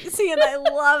or cheesy, and I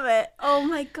love it. Oh,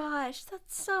 my gosh.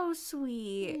 That's so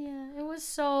sweet. Yeah, it was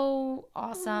so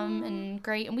awesome and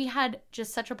great. And we had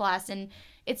just such a blast. And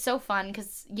it's so fun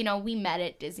because, you know, we met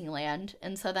at Disneyland.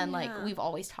 And so then, like, we've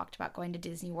always talked about going to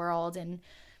Disney World. And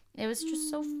it was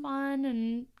just so fun.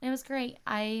 And it was great.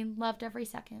 I loved every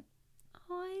second.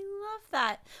 Oh, I love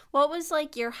that. What was,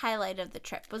 like, your highlight of the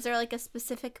trip? Was there, like, a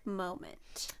specific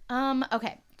moment?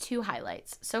 Okay, 2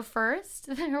 highlights. So first,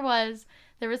 there was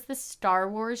this Star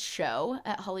Wars show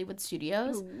at Hollywood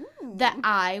Studios that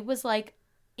I was, like,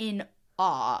 in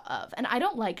awe of. And I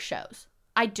don't like shows.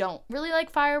 I don't really like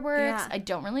fireworks. I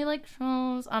don't really like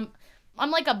shows. I'm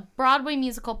like a Broadway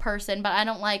musical person, but I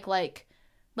don't like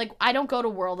I don't go to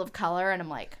World of Color and I'm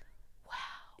like, wow.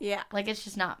 Yeah. Like, it's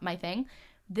just not my thing.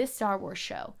 This Star Wars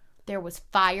show, there was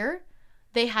fire.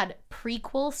 They had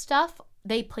prequel stuff.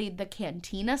 They played the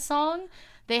Cantina song.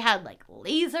 They had, like,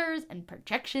 lasers and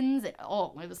projections. It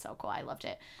was so cool. I loved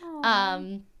it.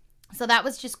 So that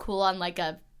was just cool on, like,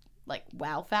 a, like,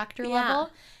 wow factor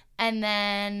level. And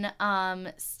then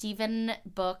Steven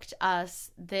booked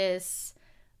us this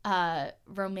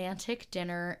romantic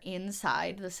dinner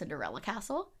inside the Cinderella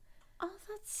castle. Oh,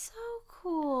 that's so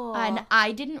cool. And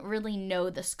I didn't really know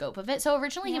the scope of it. So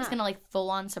originally he was going to, like, full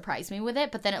on surprise me with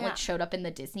it, but then it like showed up in the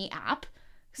Disney app.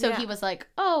 So he was like,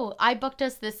 oh, I booked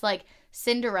us this, like,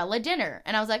 Cinderella dinner.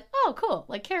 And I was like, oh, cool.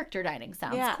 Like, character dining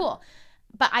sounds cool.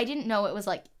 But I didn't know it was,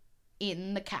 like,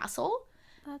 in the castle.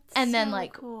 That's and then, so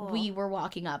like, cool. we were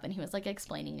walking up and he was, like,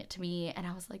 explaining it to me. And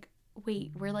I was like,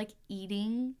 wait, we're, like,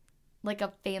 eating, like,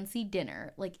 a fancy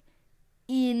dinner, like,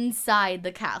 inside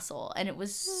the castle. And it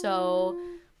was so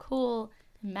cool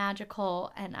and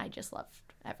magical. And I just loved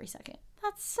every second.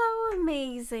 That's so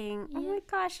amazing. Oh my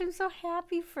gosh, I'm so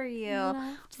happy for you.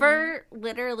 For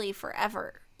literally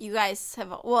forever. You guys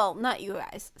have, well, not you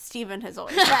guys. Steven has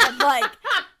always said, like,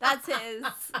 that's his,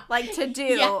 like,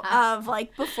 to-do of,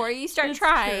 like, before you start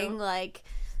trying, like,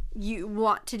 you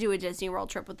want to do a Disney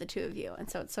World trip with the 2 of you. And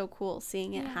so it's so cool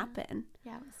seeing it happen.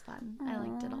 Yeah, it was fun. I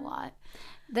liked it a lot.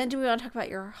 Then do we want to talk about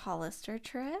your Hollister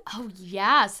trip? Oh,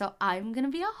 yeah. So I'm going to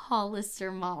be a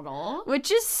Hollister model. Which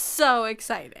is so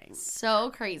exciting.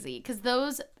 So crazy. Because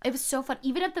it was so fun.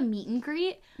 Even at the meet and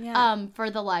greet for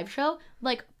the live show,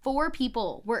 like 4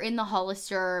 people were in the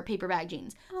Hollister paper bag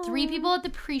jeans. 3 people at the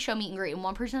pre-show meet and greet and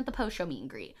 1 person at the post-show meet and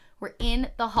greet were in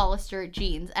the Hollister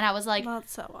jeans. And I was like,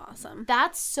 that's so awesome.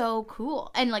 That's so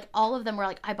cool. And like all of them were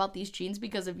like, I bought these jeans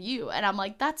because of you. And I'm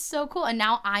like, that's so cool. And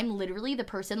now I'm literally the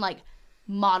person like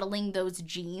modeling those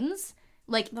jeans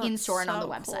like in store and on the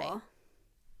website. Cool.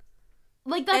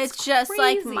 Like that's it's just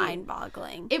crazy. Like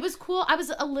mind-boggling. It was cool. I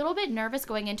was a little bit nervous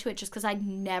going into it just because I've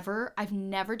never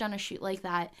done a shoot like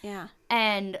that. Yeah.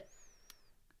 And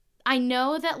I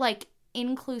know that like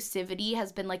inclusivity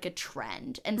has been like a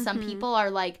trend, and some people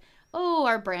are like, oh,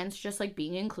 our brand's just like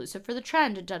being inclusive for the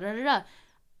trend. Da da da da.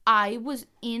 I was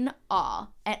in awe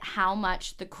at how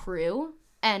much the crew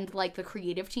and like the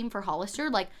creative team for Hollister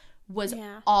like was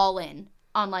all in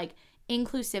on like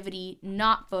inclusivity,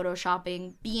 not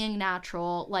photoshopping, being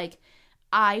natural. Like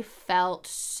I felt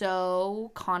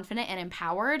so confident and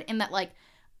empowered in that like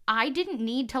I didn't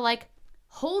need to like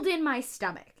hold in my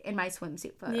stomach in my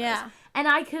swimsuit photos. Yeah. And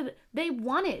they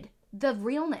wanted the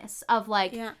realness of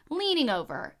like leaning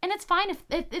over. And it's fine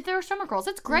if there are summer girls.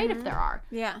 It's great if there are.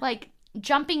 Yeah. Like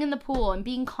jumping in the pool and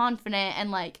being confident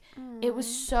and like it was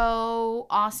so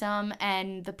awesome,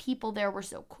 and the people there were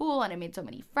so cool, and I made so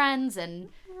many friends, and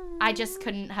I just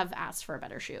couldn't have asked for a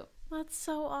better shoot. That's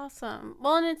so awesome.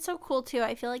 Well, and it's so cool too.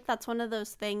 I feel like that's one of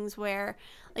those things where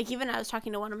like even I was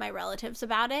talking to one of my relatives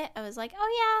about it. I was like,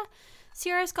 oh yeah,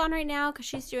 Sierra's gone right now because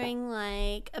she's doing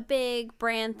like a big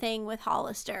brand thing with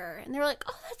Hollister, and they're like,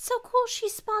 oh, that's so cool,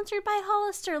 she's sponsored by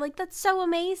Hollister, like that's so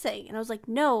amazing. And I was like,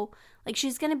 no, like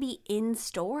she's gonna be in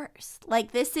stores,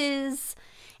 like this is.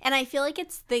 And I feel like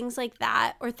it's things like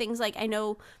that, or things like, I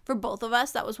know for both of us,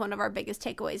 that was one of our biggest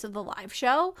takeaways of the live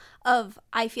show of,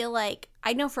 I feel like,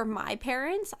 I know for my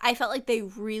parents, I felt like they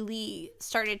really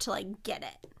started to like get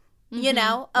it, you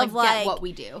know, of like get what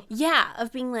we do. Yeah,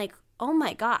 of being like, oh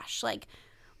my gosh, like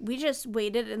we just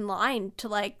waited in line to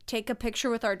like take a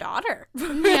picture with our daughter.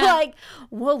 Like,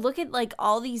 well, look at like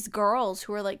all these girls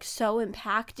who are like so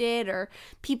impacted, or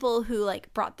people who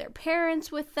like brought their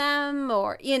parents with them,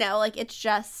 or, you know, like it's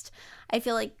just, I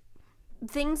feel like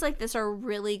things like this are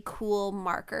really cool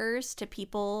markers to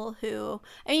people who,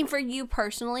 I mean, for you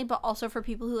personally, but also for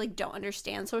people who like don't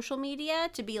understand social media,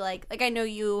 to be like I know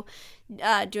you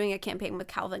doing a campaign with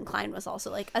Calvin Klein was also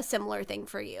like a similar thing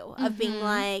for you of being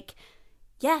like,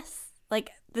 yes,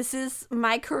 like this is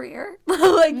my career.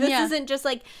 Like this isn't just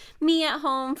like me at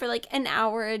home for like an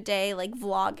hour a day like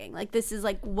vlogging. Like this is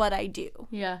like what I do.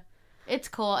 Yeah. It's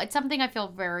cool. It's something I feel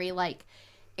very like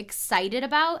excited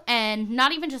about, and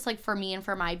not even just like for me and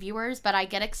for my viewers, but I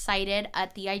get excited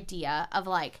at the idea of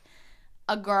like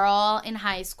a girl in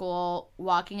high school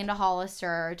walking into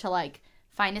Hollister to like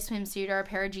find a swimsuit or a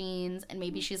pair of jeans, and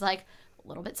maybe she's like a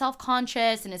little bit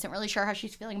self-conscious and isn't really sure how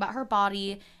she's feeling about her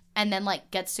body, and then like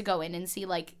gets to go in and see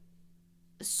like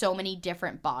so many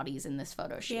different bodies in this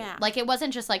photo shoot. Yeah. Like it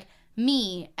wasn't just like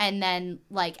me and then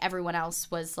like everyone else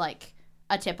was like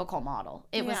a typical model.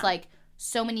 It was like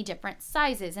so many different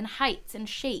sizes and heights and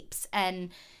shapes, and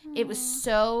it was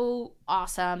so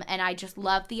awesome. And I just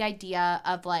love the idea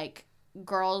of like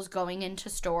girls going into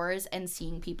stores and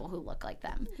seeing people who look like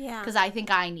them. Yeah. Because I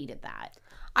think I needed that.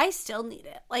 I still need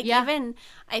it. Like, even,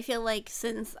 I feel like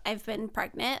since I've been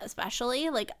pregnant, especially,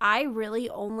 like, I really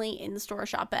only in-store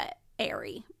shop at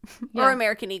Aerie or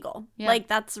American Eagle. Yeah. Like,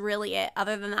 that's really it.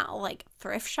 Other than that, I'll, like,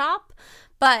 thrift shop.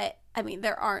 But, I mean,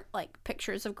 there aren't, like,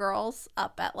 pictures of girls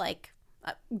up at, like,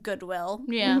 Goodwill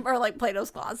or, like,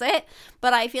 Plato's Closet.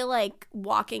 But I feel like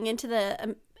walking into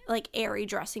the like Aerie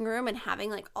dressing room and having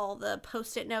like all the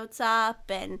post-it notes up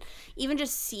and even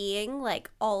just seeing like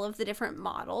all of the different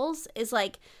models is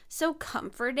like so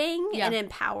comforting and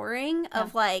empowering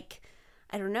of like,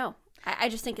 I don't know. I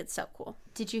just think it's so cool.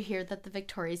 Did you hear that the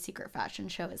Victoria's Secret fashion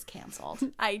show is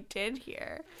canceled? I did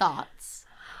hear. Thoughts?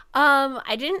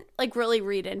 I didn't like really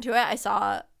read into it. I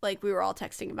saw like we were all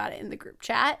texting about it in the group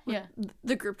chat. Yeah.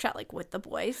 The group chat like with the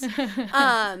boys.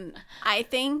 I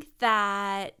think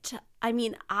that, I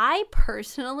mean, I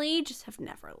personally just have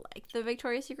never liked the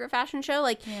Victoria's Secret fashion show.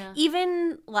 Like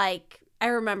even like I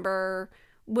remember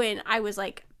when I was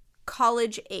like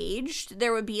college aged,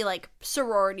 there would be like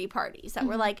sorority parties that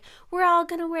were like, we're all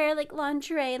gonna wear like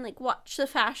lingerie and like watch the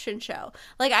fashion show.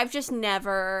 Like I've just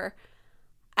never,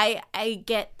 I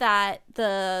get that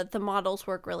the models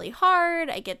work really hard.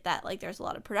 I get that like there's a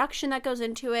lot of production that goes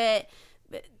into it.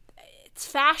 It's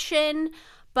fashion,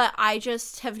 but I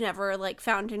just have never like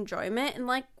found enjoyment in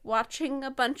like watching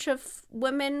a bunch of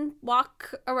women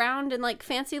walk around in like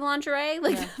fancy lingerie.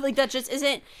 Like like that just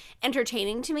isn't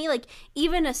entertaining to me. Like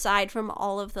even aside from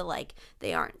all of the like,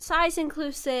 they aren't size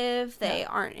inclusive, they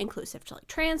aren't inclusive to like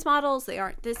trans models, they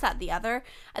aren't this, that, the other.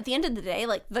 At the end of the day,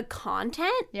 like the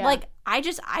content, like I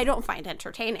don't find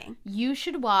entertaining. You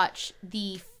should watch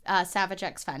the Savage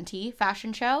X Fenty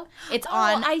fashion show. It's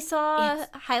on. I saw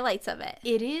highlights of it.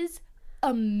 It is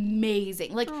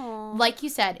amazing. Like you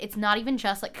said, it's not even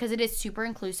just like, because it is super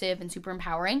inclusive and super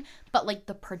empowering, but like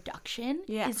the production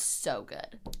is so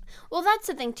good. Well, that's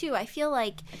the thing too. I feel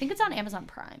like, I think it's on Amazon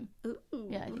Prime. Ooh.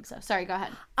 Yeah, I think so. Sorry, go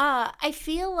ahead. I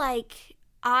feel like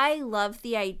I love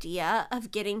the idea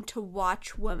of getting to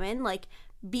watch women like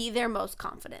be their most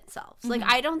confident selves. Like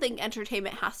I don't think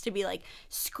entertainment has to be like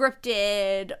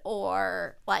scripted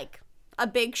or like a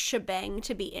big shebang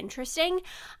to be interesting.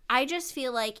 I just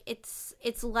feel like it's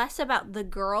less about the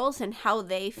girls and how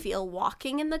they feel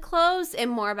walking in the clothes and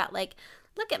more about like,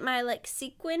 look at my like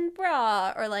sequin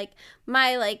bra or like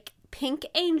my like pink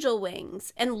angel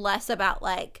wings, and less about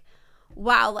like,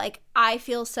 wow, like I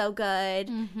feel so good.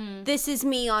 This is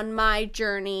me on my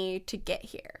journey to get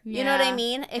here. You know what I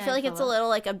mean? I feel like it's a little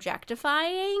like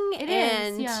objectifying. It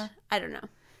is. I don't know.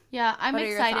 Yeah, I'm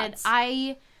excited.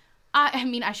 I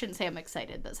mean, I shouldn't say I'm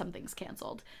excited that something's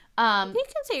canceled. You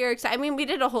can say you're excited. I mean, we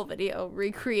did a whole video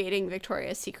recreating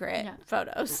Victoria's Secret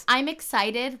photos. I'm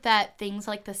excited that things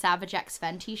like the Savage X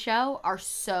Fenty show are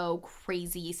so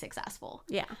crazy successful.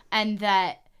 Yeah. And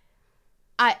that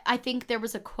I think there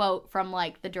was a quote from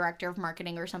like the director of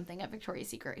marketing or something at Victoria's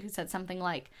Secret who said something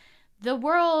like, the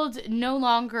world no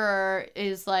longer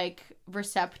is like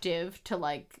receptive to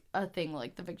like a thing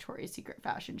like the Victoria's Secret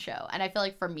fashion show. And I feel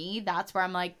like for me, that's where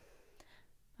I'm like,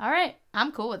 all right,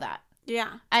 I'm cool with that.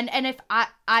 Yeah. And if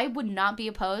I would not be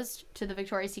opposed to the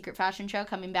Victoria's Secret fashion show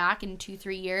coming back in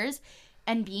 2-3 years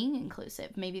and being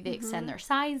inclusive. Maybe they extend their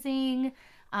sizing.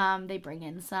 They bring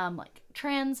in some like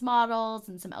trans models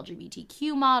and some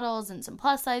LGBTQ models and some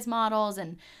plus size models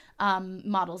and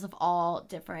models of all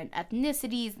different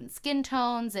ethnicities and skin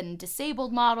tones and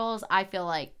disabled models. I feel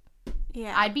like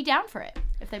I'd be down for it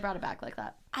if they brought it back like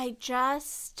that. I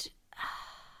just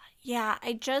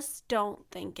don't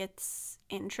think it's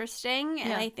interesting.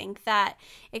 And I think that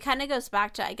it kind of goes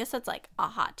back to, I guess that's like a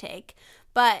hot take,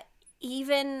 but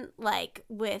even like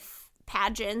with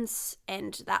pageants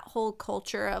and that whole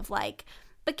culture of like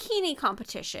bikini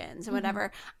competitions and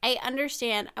whatever, I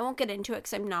understand. I won't get into it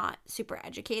because I'm not super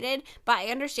educated, but I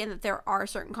understand that there are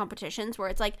certain competitions where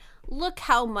it's like, look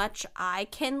how much I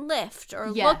can lift, or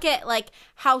look at like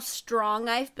how strong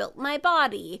I've built my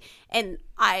body. And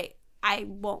I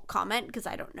won't comment because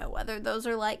I don't know whether those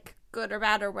are like good or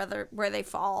bad, or where they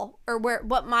fall, or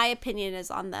what my opinion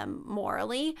is on them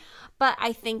morally. But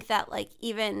I think that like,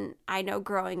 even I know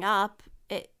growing up,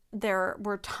 there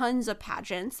were tons of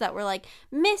pageants that were like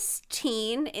Miss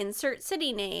Teen insert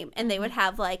city name, and they would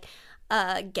have like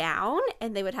a gown,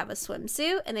 and they would have a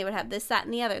swimsuit, and they would have this, that,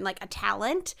 and the other, and like a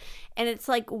talent. And it's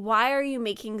like, why are you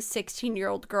making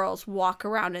 16-year-old girls walk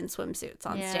around in swimsuits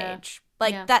on stage?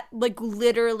 Like that, like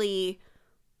literally,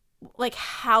 like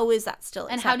how is that still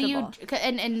acceptable? And how do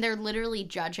you, and they're literally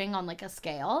judging on like a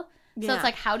scale. So it's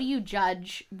like, how do you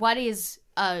judge what is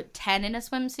a 10 in a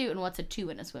swimsuit and what's a 2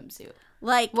 in a swimsuit?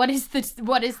 Like, what is the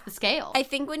scale? I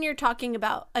think when you're talking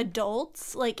about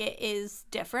adults, like, it is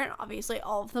different. Obviously,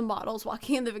 all of the models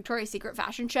walking in the Victoria's Secret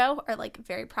fashion show are like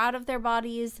very proud of their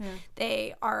bodies.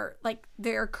 They are like,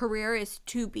 their career is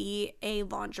to be a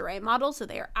lingerie model, so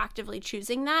they are actively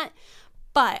choosing that.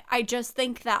 But I just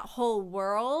think that whole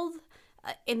world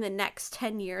in the next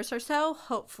 10 years or so,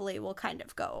 hopefully will kind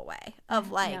of go away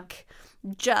of like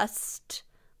just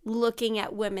looking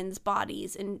at women's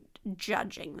bodies and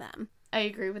judging them. I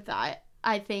agree with that.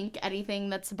 I think anything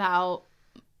that's about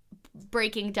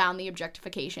breaking down the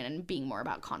objectification and being more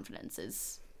about confidence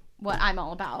is what I'm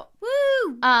all about.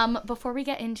 Woo! Before we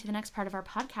get into the next part of our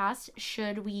podcast,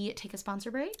 should we take a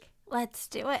sponsor break? Let's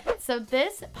do it. So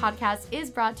this podcast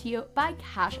is brought to you by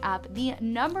Cash App, the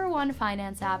 #1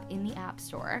 finance app in the App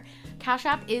Store. Cash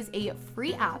App is a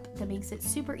free app that makes it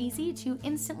super easy to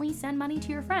instantly send money to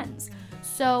your friends.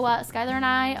 So Skylar and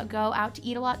I go out to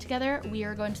eat a lot together. We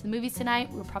are going to the movies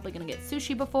tonight. We're probably going to get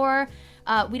sushi before.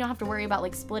 We don't have to worry about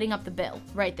like splitting up the bill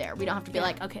right there. We don't have to be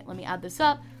like, okay, let me add this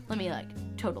up. Let me like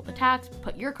total the tax,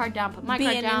 put your card down, put my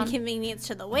card down. Be an inconvenience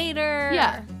to the waiter.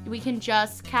 Yeah, we can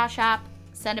just Cash App,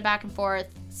 send it back and forth,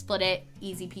 split it,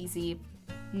 easy peasy,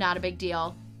 not a big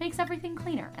deal. Makes everything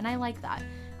cleaner, and I like that.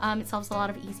 It solves a lot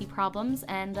of easy problems,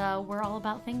 and we're all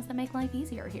about things that make life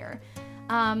easier here.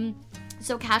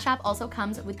 So Cash App also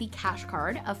comes with the Cash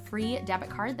Card, a free debit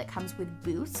card that comes with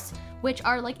boosts, which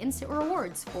are like instant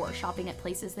rewards for shopping at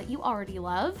places that you already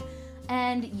love.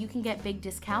 And you can get big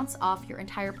discounts off your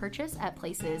entire purchase at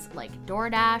places like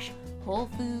DoorDash, Whole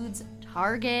Foods,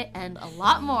 Target, and a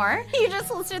lot more. You just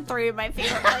listed 3 of my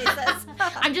favorite places.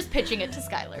 I'm just pitching it to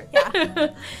Skylar.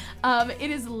 Yeah. It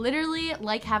is literally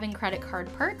like having credit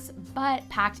card perks, but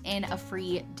packed in a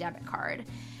free debit card.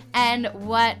 And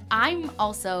what I'm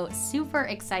also super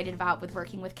excited about with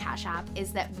working with Cash App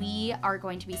is that we are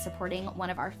going to be supporting one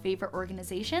of our favorite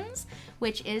organizations,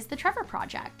 which is the Trevor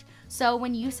Project. So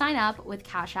when you sign up with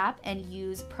Cash App and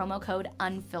use promo code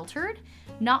UNFILTERED,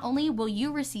 not only will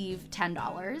you receive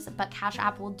 $10, but Cash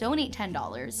App will donate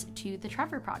 $10 to the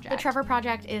Trevor Project. The Trevor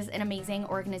Project is an amazing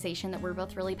organization that we're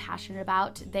both really passionate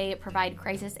about. They provide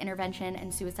crisis intervention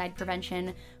and suicide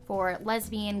prevention for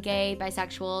lesbian, gay,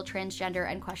 bisexual, transgender,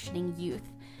 and questioning youth.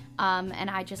 And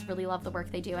I just really love the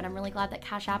work they do, and I'm really glad that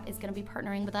Cash App is going to be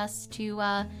partnering with us to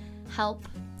help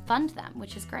fund them,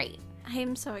 which is great. I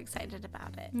am so excited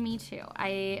about it. Me too.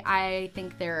 I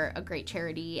think they're a great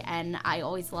charity, and I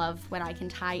always love when I can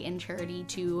tie in charity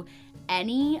to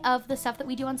any of the stuff that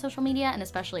we do on social media, and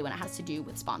especially when it has to do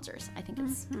with sponsors. I think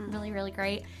it's really, really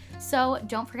great. So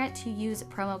don't forget to use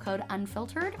promo code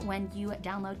UNFILTERED when you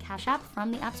download Cash App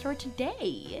from the App Store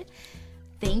today.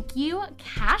 Thank you,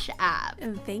 Cash App.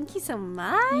 And thank you so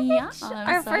much. Yeah,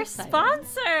 our first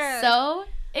sponsor. So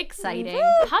exciting.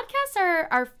 Podcasts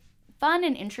are fun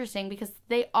and interesting because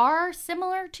they are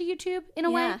similar to YouTube in a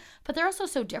way, but they're also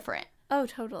so different. Oh,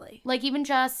 totally. Like even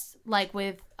just like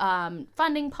with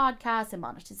funding podcasts and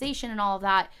monetization and all of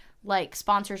that, like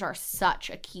sponsors are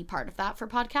such a key part of that for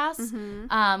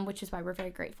podcasts, which is why we're very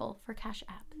grateful for Cash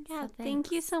App. Yeah, so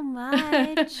thank you so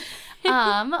much.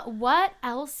 What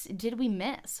else did we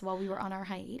miss while we were on our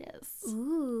hiatus?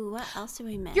 Ooh, what else did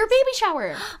we miss? Your baby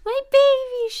shower. My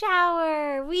baby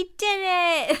shower. We did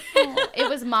it. It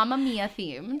was Mamma Mia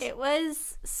themed. It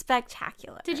was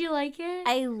spectacular. Did you like it?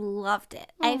 I loved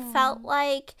it. I felt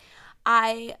like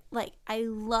I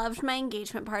loved my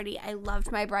engagement party. I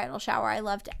loved my bridal shower. I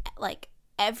loved like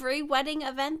every wedding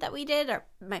event that we did, or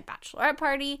my bachelorette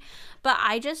party, but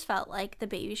I just felt like the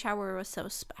baby shower was so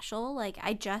special. Like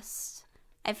I just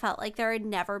I felt like there had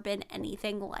never been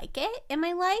anything like it in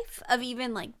my life, of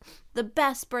even like the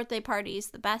best birthday parties,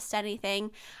 the best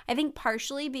anything. I think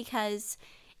partially because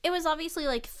it was obviously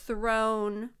like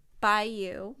thrown by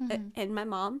you and my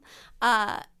mom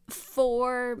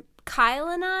for Kyle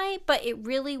and I, but it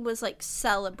really was like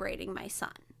celebrating my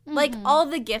son. Like all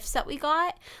the gifts that we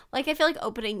got, like I feel like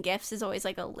opening gifts is always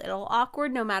like a little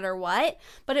awkward no matter what,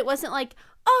 but it wasn't like,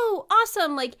 oh,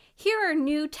 awesome, like here are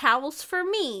new towels for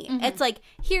me. It's like,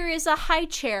 here is a high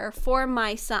chair for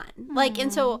my son. Like,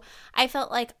 and so I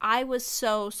felt like I was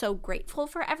so grateful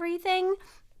for everything,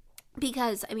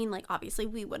 because I mean, like, obviously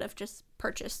we would have just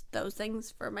purchased those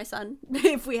things for my son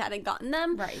if we hadn't gotten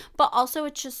them. Right. But also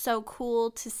it's just so cool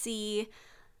to see,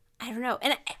 I don't know.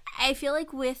 And I feel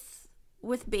like with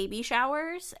baby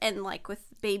showers and like with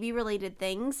baby related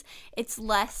things, it's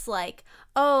less like,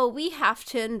 oh, we have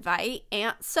to invite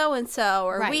Aunt so-and-so,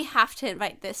 or we have to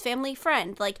invite this family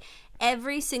friend. Like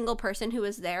every single person who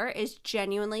is there is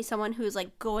genuinely someone who is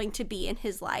like going to be in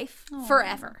his life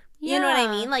forever. You know what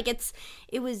I mean? Like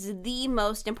it was the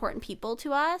most important people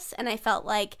to us, and I felt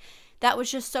like that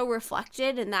was just so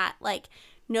reflected in that, like,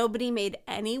 nobody made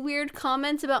any weird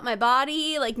comments about my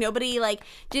body. Like, nobody, like,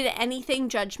 did anything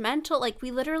judgmental. Like, we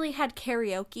literally had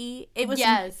karaoke.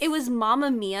 It was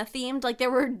Mamma Mia themed. Like,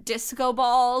 there were disco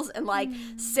balls and, like,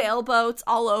 sailboats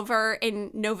all over in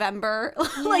November.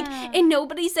 Like, and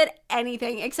nobody said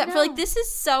anything except for, like, this is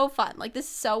so fun. Like, this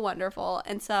is so wonderful.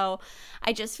 And so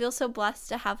I just feel so blessed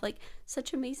to have, like,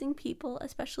 such amazing people,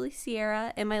 especially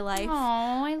Sierra, in my life.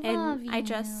 Oh, I love you.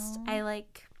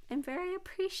 I'm very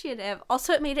appreciative.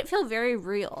 Also, it made it feel very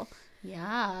real.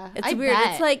 Yeah. It's weird.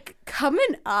 Bet. It's like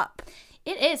coming up.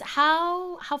 It is.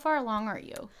 How far along are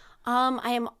you?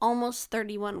 I am almost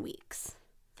 31 weeks.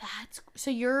 So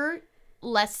you're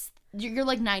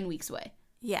like 9 weeks away.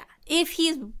 Yeah. If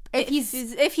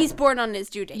he's born on his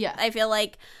due date. Yeah. I feel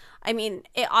like, I mean,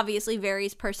 it obviously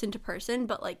varies person to person,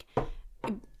 but like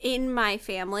in my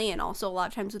family, and also a lot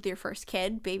of times with your first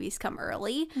kid, babies come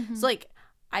early. So like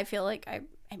I feel like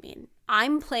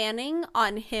I'm planning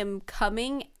on him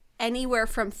coming anywhere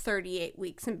from 38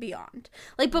 weeks and beyond.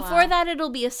 Like, before that, it'll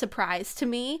be a surprise to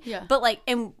me. Yeah. But, like,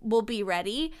 and we'll be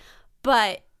ready.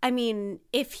 But, I mean,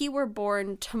 if he were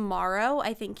born tomorrow,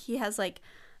 I think he has, like,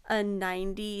 a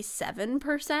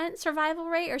 97% survival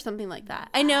rate or something like that.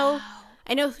 Wow.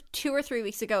 I know 2 or 3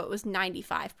 weeks ago it was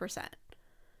 95%.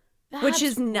 Which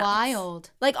is nuts.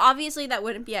 Wild. Like, obviously, that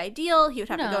wouldn't be ideal. He would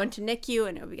have to go into NICU,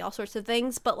 and it would be all sorts of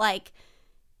things. But, like,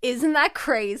 isn't that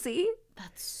crazy?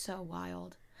 That's so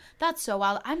wild. That's so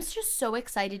wild. I'm just so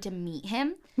excited to meet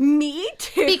him. Me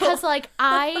too. Because, like,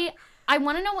 I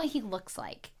want to know what he looks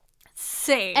like.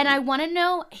 Same. And I want to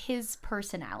know his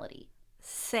personality.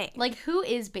 Same. Like, who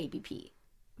is Baby P?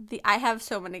 I have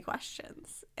so many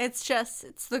questions. It's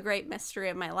the great mystery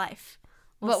of my life.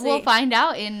 We'll find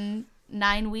out in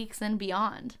 9 weeks and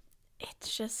beyond.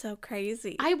 It's just so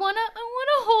crazy. I wanna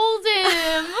hold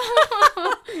him.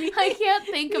 I can't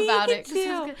think about it.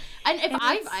 Too. And if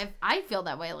I feel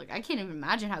that way, like, I can't even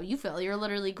imagine how you feel. You're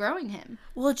literally growing him.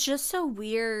 Well, it's just so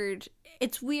weird.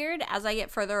 It's weird as I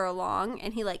get further along,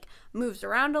 and he, like, moves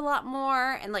around a lot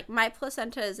more, and, like, my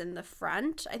placenta is in the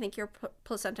front. I think your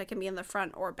placenta can be in the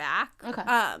front or back. Okay.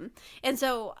 And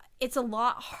so it's a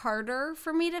lot harder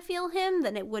for me to feel him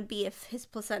than it would be if his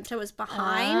placenta was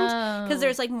behind, because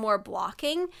there's, like, more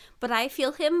blocking. But I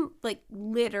feel him, like,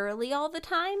 literally all the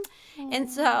time. And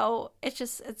so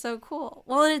it's so cool.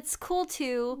 Well, and it's cool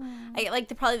too.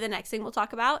 Probably the next thing we'll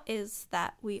talk about is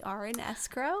that we are in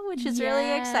escrow, which is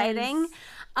really exciting.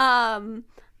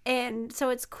 And so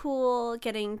it's cool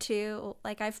getting to,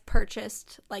 like, I've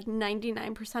purchased, like,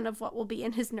 99% of what will be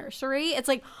in his nursery. It's,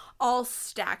 like, all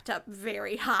stacked up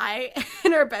very high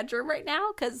in our bedroom right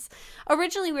now, because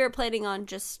originally we were planning on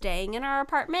just staying in our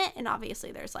apartment, and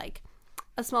obviously there's, like,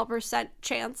 a small percent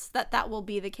chance that will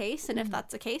be the case, and if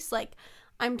that's the case, like,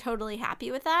 I'm totally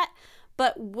happy with that.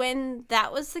 But when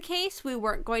that was the case, we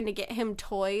weren't going to get him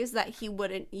toys that he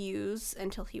wouldn't use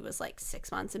until he was, like,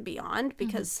 6 months and beyond,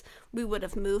 because we would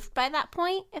have moved by that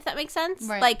point, if that makes sense.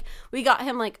 Right. Like, we got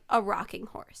him, like, a rocking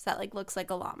horse that, like, looks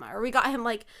like a llama, or we got him,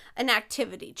 like, an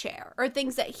activity chair, or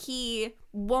things that he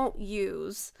won't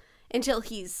use until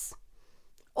he's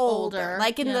older.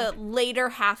 Like, in the later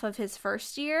half of his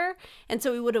first year. And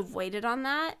so we would have waited on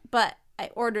that, but I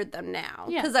ordered them now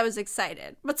because I was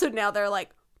excited. But so now they're,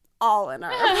 like, all in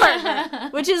our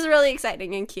apartment, which is really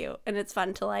exciting and cute, and it's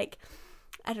fun to, like,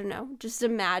 I don't know, just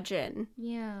imagine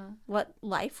what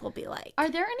life will be like. Are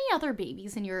there any other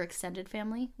babies in your extended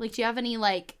family? Like, do you have any,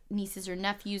 like, nieces or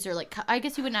nephews or, like, I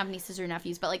guess you wouldn't have nieces or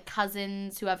nephews, but, like,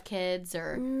 cousins who have kids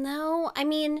or? No, I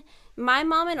mean, my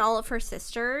mom and all of her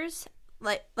sisters,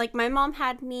 like my mom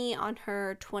had me on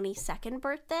her 22nd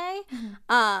birthday,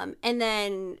 and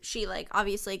then she, like,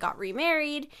 obviously got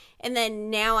remarried, and then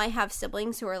now I have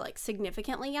siblings who are, like,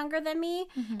 significantly younger than me,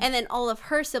 and then all of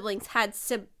her siblings had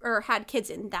kids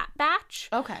in that batch.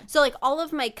 Okay. So, like, all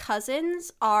of my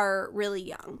cousins are really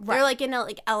young. Right. They're, like, in,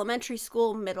 like, elementary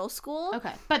school, middle school.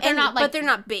 Okay. But they're not, like, but they're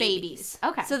not babies.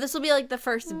 Okay. So this will be, like, the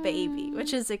first baby,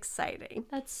 which is exciting.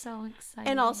 That's so exciting.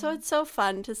 And also, it's so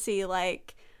fun to see,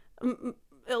 like,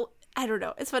 I don't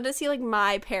know. It's fun to see, like,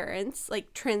 my parents,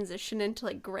 like, transition into,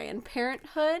 like,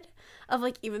 grandparenthood. Of,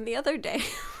 like, even the other day,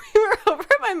 we were over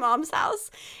at my mom's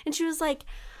house, and she was like,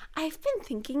 I've been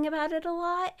thinking about it a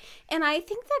lot, and I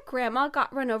think that Grandma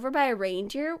got run over by a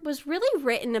reindeer was really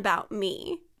written about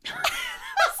me. I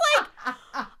was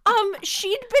like,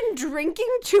 she'd been drinking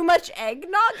too much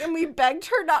eggnog, and we begged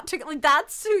her not to, like,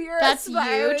 that's who you're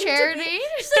aspiring to be. Charity?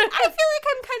 She's like, I feel like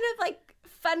I'm kind of, like,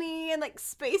 funny and, like,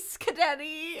 space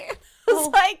cadet-y. I was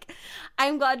like,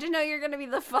 I'm glad to know you're gonna be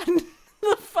the fun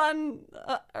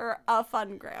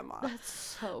grandma. That's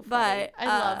so funny. But I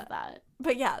love that.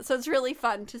 But yeah, so it's really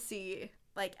fun to see,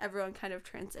 like, everyone kind of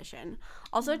transition.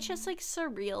 Also, it's just, like,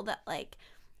 surreal that, like,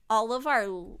 all of our,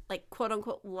 like, quote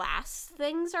unquote last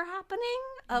things are happening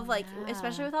of, like,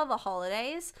 especially with all the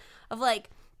holidays of,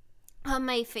 like, on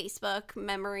my Facebook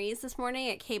memories this morning,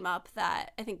 it came up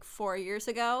that I think 4 years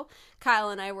ago, Kyle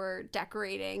and I were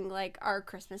decorating, like, our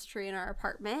Christmas tree in our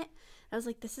apartment. I was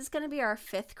like, this is going to be our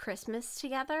 5th Christmas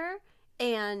together,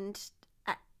 and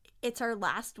it's our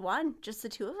last one, just the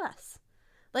two of us.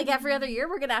 Like, every other year,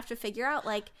 we're going to have to figure out,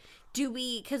 like,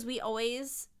 because we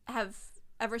always have,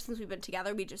 ever since we've been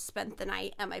together, we just spent the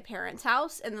night at my parents'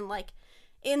 house, and then, like,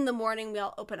 in the morning, we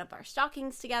all open up our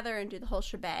stockings together and do the whole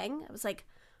shebang. I was like,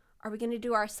 are we going to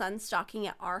do our son's stocking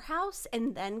at our house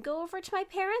and then go over to my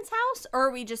parents' house? Or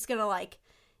are we just going to, like,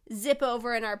 zip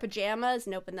over in our pajamas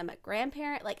and open them at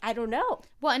grandparent? Like, I don't know.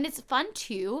 Well, and it's fun,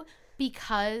 too,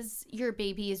 because your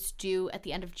baby is due at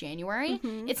the end of January.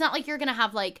 It's not like you're going to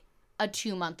have, like, a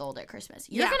 2-month-old at Christmas.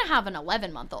 You're going to have an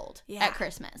 11-month-old at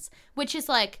Christmas, which is,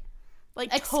 like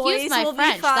excuse my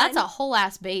French, that's a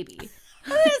whole-ass baby.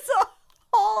 It's a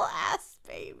whole-ass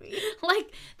baby.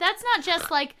 Like, that's not just,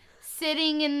 like,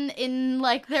 sitting in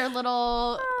like, their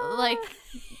little, like,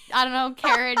 I don't know,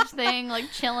 carriage thing,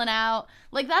 like, chilling out.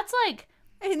 Like, that's, like...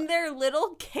 In their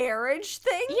little carriage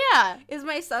thing? Yeah. Is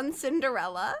my son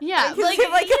Cinderella? Yeah, like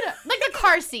a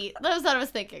car seat. That was what I was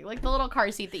thinking. Like, the little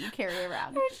car seat that you carry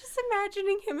around. I was just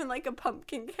imagining him in, like, a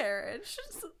pumpkin carriage.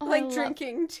 Just, like,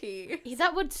 drinking tea.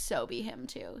 That would so be him,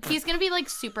 too. He's gonna be, like,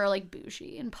 super, like,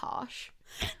 bougie and posh.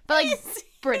 But, like,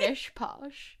 British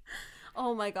posh.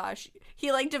 Oh my gosh.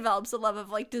 He, like, develops a love of,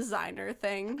 like, designer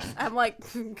things. I'm like,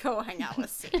 go hang out with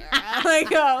Sarah. Like,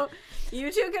 go.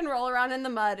 You two can roll around in the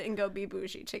mud and go be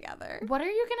bougie together. What are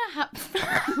you gonna have?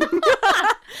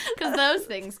 Because those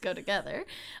things go together.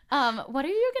 What are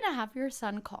you gonna have your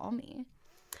son call me?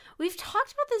 We've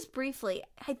talked about this briefly.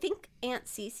 I think Aunt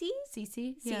Cece?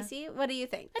 Cece? Yeah. Cece? What do you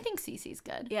think? I think Cece's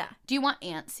good. Yeah. Do you want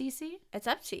Aunt Cece? It's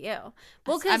up to you.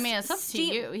 Well, I mean, it's up to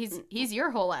you. He's your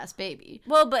whole ass baby.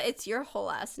 Well, but it's your whole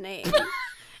ass name.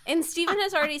 And Steven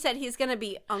has already said he's going to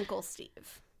be Uncle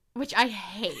Steve. Which I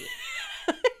hate.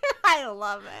 I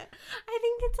love it. I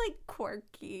think it's, like,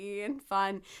 quirky and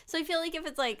fun. So I feel like if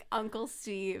it's, like, Uncle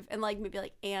Steve and, like, maybe,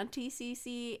 like, Auntie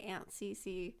Cece, Aunt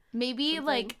Cece. Maybe, something.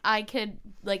 Like, I could,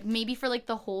 like, maybe for, like,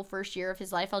 the whole first year of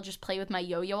his life, I'll just play with my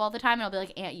yo-yo all the time, and I'll be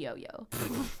like, Aunt Yo-Yo.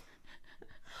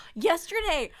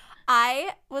 Yesterday,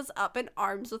 I was up in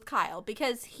arms with Kyle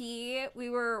because we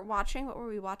were watching, what were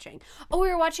we watching? Oh, we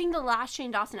were watching the last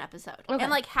Shane Dawson episode. Okay.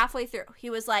 And, like, halfway through, he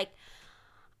was like,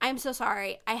 I'm so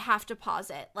sorry. I have to pause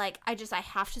it. Like, I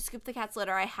have to scoop the cat's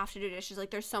litter. I have to do dishes.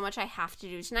 Like, there's so much I have to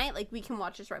do tonight. Like, we can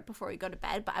watch this right before we go to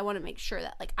bed, but I want to make sure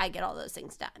that, like, I get all those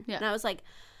things done. Yeah. And I was like,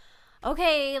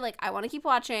 okay, like, I want to keep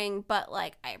watching, but,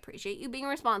 like, I appreciate you being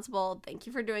responsible. Thank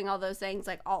you for doing all those things.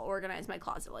 Like, I'll organize my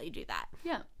closet while you do that.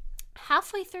 Yeah.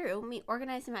 Halfway through me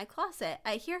organizing my closet,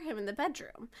 I hear him in the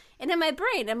bedroom. And in my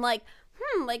brain, I'm like,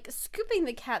 like, scooping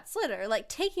the cat's litter, like,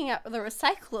 taking out the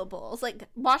recyclables, like,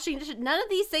 washing dishes. None of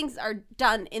these things are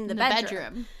done in the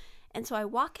bedroom. And so I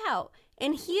walk out,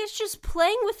 and he is just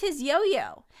playing with his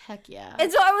yo-yo. Heck yeah.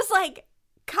 And so I was like,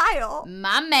 Kyle,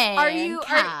 my man, are you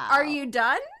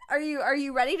done? Are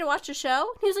you ready to watch a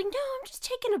show? And he was like, no, I'm just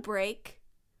taking a break.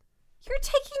 You're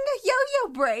taking a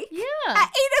yo-yo break? Yeah.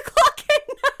 At 8 o'clock at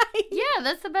night. Yeah,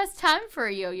 that's the best time for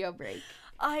a yo-yo break.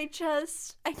 I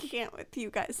can't with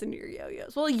you guys and your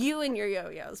yo-yos. Well, you and your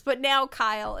yo-yos. But now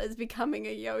Kyle is becoming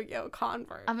a yo-yo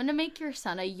convert. I'm going to make your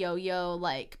son a yo-yo,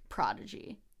 like,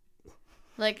 prodigy.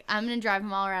 Like, I'm going to drive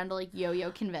him all around to, like,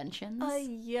 yo-yo conventions. A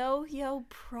yo-yo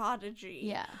prodigy.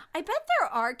 Yeah. I bet there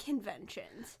are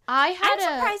conventions. I'm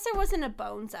surprised there wasn't a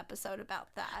Bones episode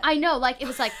about that. I know, like, it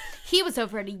was like, he was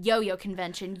over at a yo-yo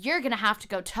convention. You're going to have to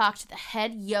go talk to the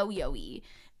head yo-yo-y.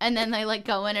 And then they, like,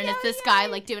 go in, and it's this guy,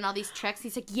 like, doing all these tricks.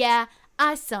 He's like, yeah,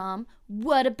 I saw him.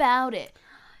 What about it?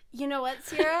 You know what,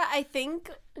 Sierra? I think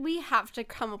we have to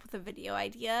come up with a video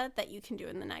idea that you can do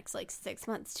in the next, like, 6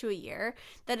 months to a year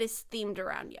that is themed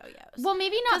around yo-yos. Well,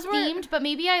 maybe not themed, but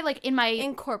maybe I, like, in my...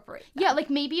 Incorporate them. Yeah, like,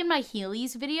 maybe in my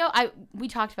Heelys video, we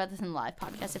talked about this in the live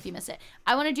podcast if you missed it.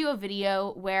 I want to do a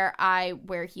video where I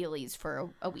wear Heelys for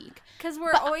a week. Because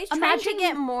we're always trying to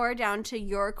get more down to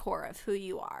your core of who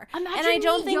you are. Imagine and I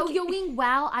don't me think yo-yoing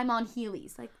while I'm on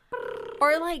Heelys. Like...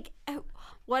 Or, like...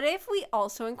 What if we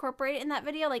also incorporate it in that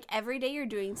video? Like, every day you're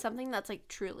doing something that's, like,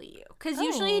 truly you. Because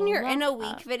usually in your in a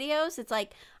week videos, it's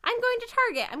like, I'm going to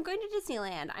Target. I'm going to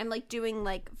Disneyland. I'm, like, doing,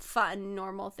 like, fun,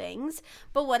 normal things.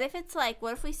 But what if it's, like,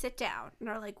 what if we sit down and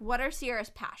are like, what are Sierra's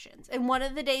passions? And one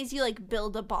of the days you, like,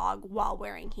 build a bog while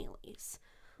wearing Heelys.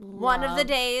 One of the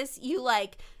days you,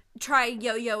 like, try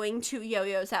yo-yoing 2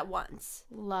 yo-yos at once.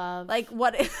 Love. Like,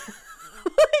 what if...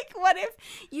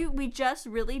 we just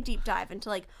really deep dive into,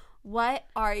 like, what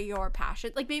are your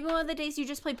passions? Like, maybe one of the days you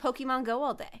just play Pokemon Go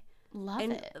all day. Love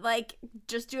it. Like,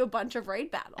 just do a bunch of raid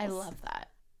battles. I love that.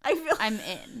 I'm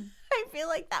in. I feel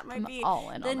like that might be all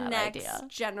in the on that next idea.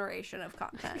 generation of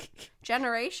content.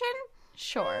 Generation?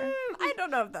 Sure. I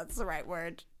don't know if that's the right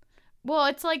word. Well,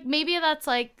 it's like, maybe that's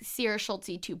like Sierra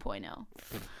Schultze 2.0.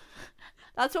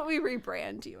 That's what we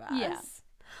rebrand you as. Yeah.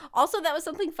 Also, that was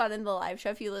something fun in the live show.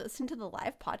 If you listen to the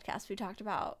live podcast, we talked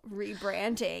about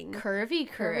rebranding Curvy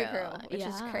Crew, which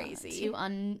is crazy.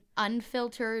 To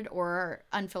unfiltered or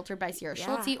unfiltered by Sierra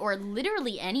Schultze or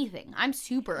literally anything. I'm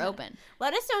super open.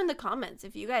 Let us know in the comments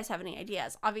if you guys have any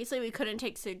ideas. Obviously, we couldn't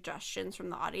take suggestions from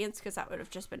the audience because that would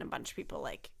have just been a bunch of people,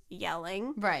 like,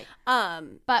 yelling. Right.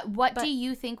 But what do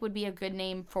you think would be a good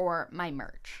name for my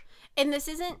merch? And this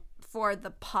isn't for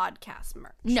the podcast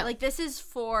merch. No. Like, this is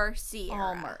for Sierra.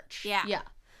 All merch. Yeah. Yeah.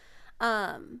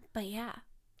 But yeah,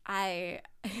 I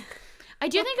do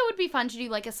think it would be fun to do,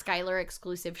 like, a Skylar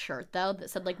exclusive shirt, though, that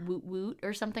said, like, woot woot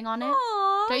or something on it.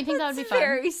 Aww, don't you think that would be fun?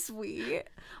 Very sweet.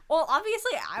 Well,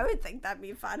 obviously, I would think that'd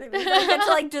be fun. I mean, I get to,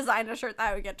 like, design a shirt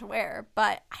that I would get to wear,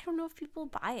 but I don't know if people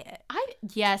buy it.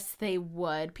 Yes, they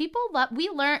would. People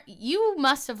you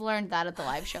must have learned that at the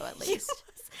live show, at least.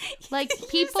 Like,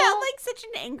 people... You sound like such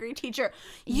an angry teacher.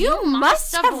 You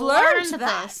must have learned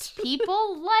this.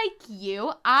 People like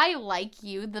you. I like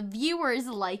you. The viewers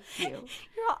like you.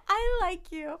 I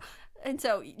like you. And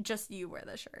so, just you wear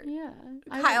the shirt. Yeah.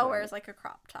 Kyle wears, like, a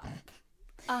crop top.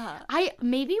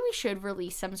 Maybe we should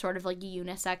release some sort of, like,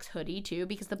 unisex hoodie, too,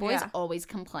 because the boys always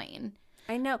complain.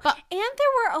 I know. But, and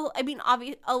there were,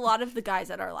 a lot of the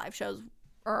guys at our live shows...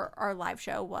 Or our live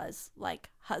show was,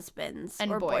 like, husbands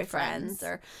and or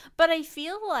boyfriends. But I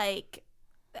feel like,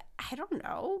 I don't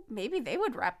know, maybe they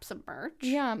would rep some merch.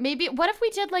 Yeah, maybe. What if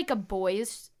we did, like, a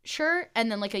boys shirt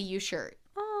and then, like, a you shirt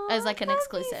as, like, an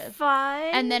exclusive? Fun.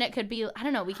 And then it could be, I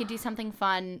don't know, we could do something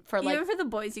fun for, like... Even for the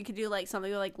boys, you could do, like,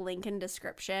 something with, like, link in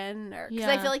description. Because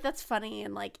I feel like that's funny.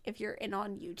 And, like, if you're in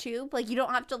on YouTube, like, you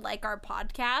don't have to like our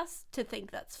podcast to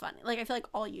think that's funny. Like, I feel like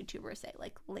all YouTubers say,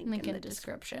 like, link in the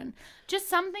description. Just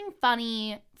something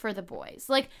funny for the boys.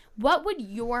 Like, what would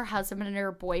your husband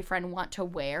or boyfriend want to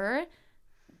wear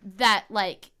that,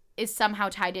 like, is somehow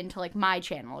tied into, like, my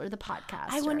channel or the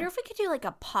podcast? I wonder if we could do, like,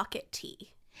 a pocket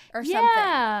tee. Or something.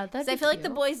 Yeah, that's I feel like the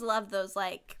boys love those,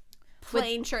 like,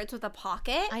 plain shirts with a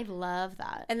pocket. I love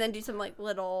that. And then do some, like,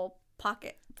 little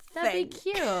pocket That'd thing. be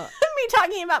cute. Me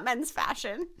talking about men's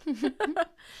fashion.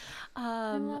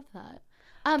 I love that.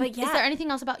 But yeah. Is there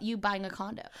anything else about you buying a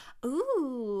condo?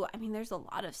 Ooh, I mean, there's a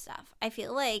lot of stuff. I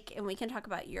feel like, and we can talk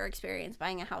about your experience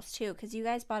buying a house, too, because you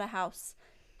guys bought a house.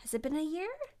 Has it been a year?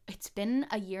 It's been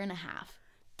a year and a half.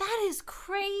 That is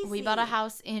crazy. We bought a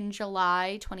house in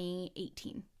July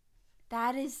 2018.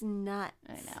 That is nuts.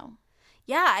 I know.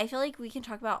 Yeah, I feel like we can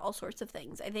talk about all sorts of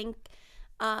things. I think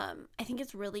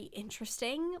it's really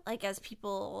interesting, like, as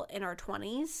people in our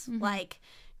 20s, like,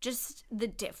 just the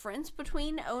difference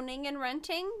between owning and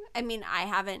renting. I mean, I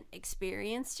haven't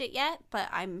experienced it yet, but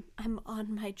I'm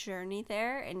on my journey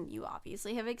there, and you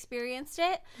obviously have experienced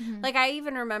it. Like, I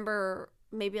even remember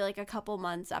maybe like a couple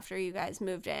months after you guys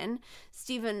moved in,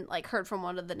 Steven like heard from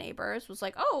one of the neighbors, was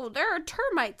like, oh, there are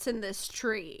termites in this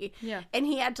tree. Yeah. And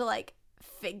he had to like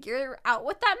figure out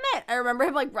what that meant. I remember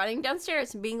him like running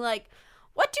downstairs and being like,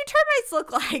 what do termites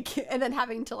look like? And then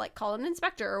having to like call an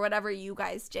inspector or whatever you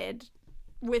guys did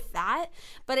with that.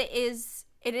 But it is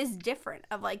different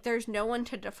of like, there's no one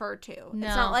to defer to. No.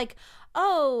 It's not like,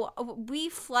 oh, we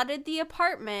flooded the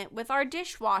apartment with our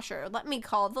dishwasher, let me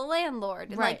call the landlord.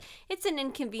 And Right. like, it's an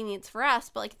inconvenience for us,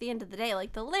 but like at the end of the day,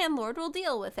 like the landlord will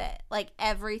deal with it. Like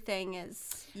everything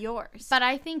is yours. But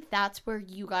I think that's where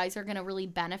you guys are going to really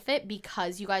benefit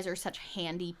because you guys are such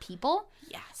handy people.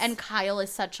 Yes. And Kyle is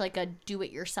such like a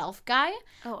do-it-yourself guy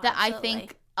Oh, that absolutely. I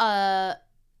think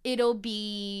it'll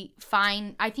be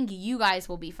fine. I think you guys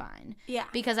will be fine. Yeah.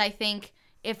 Because I think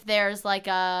if there's like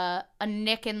a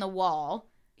nick in the wall,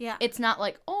 Yeah. it's not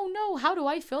like, oh no, how do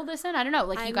I fill this in? I don't know.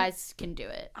 Like you guys can do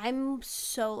it. I'm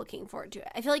so looking forward to it.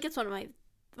 I feel like it's one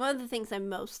of the things I'm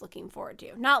most looking forward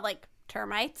to. Not like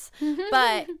termites,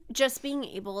 but just being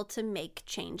able to make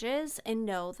changes and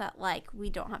know that like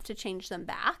we don't have to change them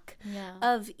back. Yeah.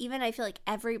 I feel like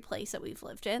every place that we've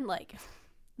lived in, like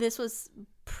this was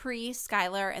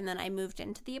pre-Skylar and then I moved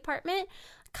into the apartment.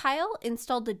 Kyle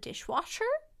installed a dishwasher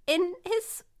in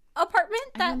his apartment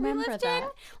that we remember lived that. in,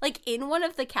 like in one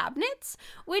of the cabinets,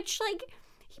 which like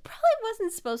he probably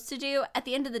wasn't supposed to do. At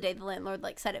the end of the day, the landlord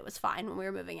like said it was fine when we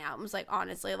were moving out and was like,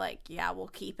 honestly, like, yeah, we'll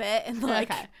keep it and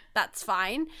like Okay. that's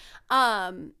fine.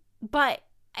 But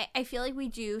I feel like we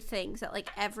do things at like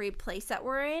every place that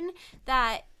we're in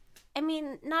that, I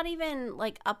mean, not even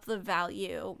like up the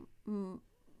value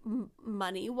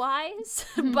money wise,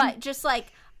 but just like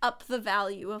up the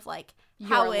value of like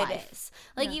how Your it life. is.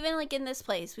 Like even like in this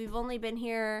place, we've only been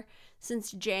here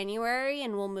since January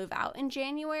and we'll move out in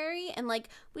January, and like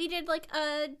we did like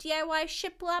a DIY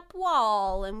shiplap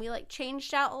wall and we like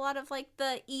changed out a lot of like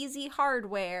the easy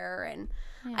hardware, and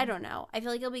I don't know, I feel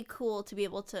like it'll be cool to be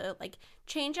able to like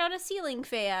change out a ceiling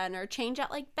fan or change out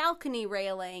like balcony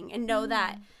railing and know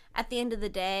that at the end of the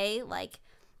day like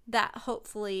that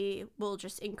hopefully will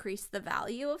just increase the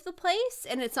value of the place,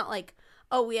 and it's not like,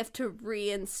 oh, we have to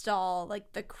reinstall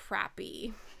like the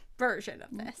crappy version of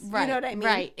this. Right. You know what I mean?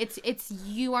 Right. It's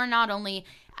you are not only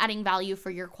adding value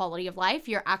for your quality of life,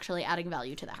 you're actually adding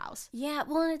value to the house. Yeah,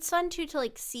 well, and it's fun too to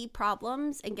like see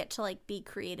problems and get to like be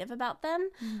creative about them.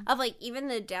 Of like even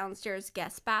the downstairs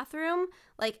guest bathroom,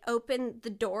 like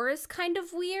the door is kind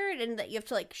of weird and that you have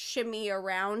to like shimmy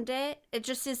around it. It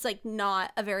just is like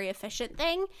not a very efficient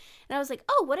thing. And I was like,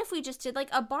 oh, what if we just did like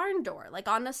a barn door, like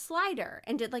on a slider,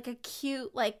 and did like a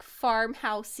cute like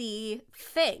farmhousey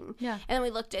thing. Yeah. And then we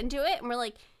looked into it and we're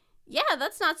like, yeah,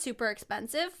 that's not super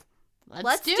expensive.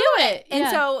 Let's do it. And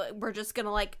Yeah. so we're just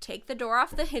gonna like take the door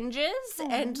off the hinges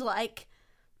and like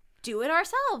do it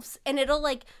ourselves, and it'll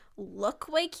like look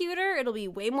way cuter, it'll be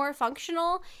way more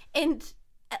functional, and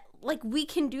like we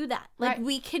can do that. Like Right.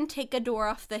 we can take a door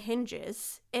off the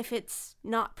hinges if it's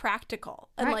not practical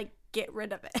and Right. like get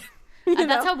rid of it. And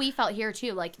that's how we felt here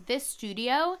too. Like this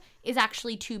studio is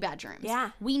actually 2 bedrooms.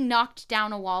 Yeah. We knocked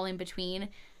down a wall in between.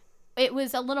 It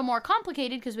was a little more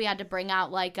complicated because we had to bring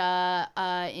out like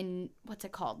what's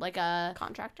it called? Like a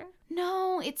Contractor?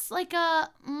 no, it's like a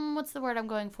what's the word I'm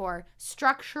going for?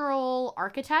 Structural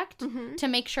architect to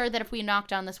make sure that if we knock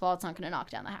down this wall, it's not going to knock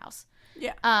down the house.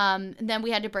 Yeah. Then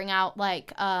we had to bring out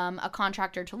like a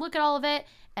contractor to look at all of it,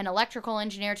 an electrical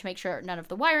engineer to make sure none of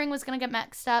the wiring was going to get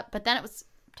mixed up. But then it was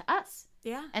to us.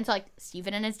 Yeah. And so like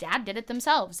Steven and his dad did it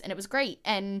themselves, and it was great.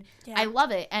 And Yeah. I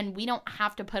love it. And we don't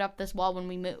have to put up this wall when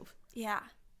we move. Yeah,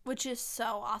 which is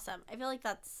so awesome. I feel like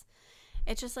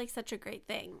it's just like such a great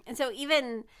thing. And so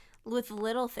even with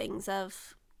little things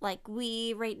of like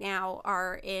we right now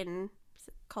are in, is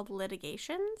it called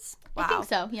litigations? I think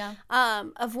so, yeah.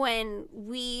 Of when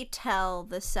we tell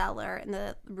the seller and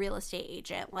the real estate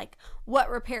agent like what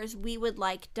repairs we would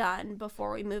like done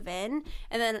before we move in,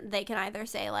 and then they can either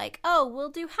say like, oh, we'll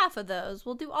do half of those,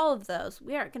 we'll do all of those,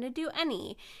 we aren't going to do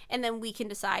any, and then we can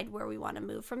decide where we want to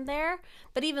move from there.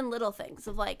 But even little things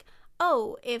of like,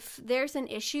 oh, if there's an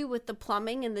issue with the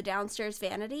plumbing in the downstairs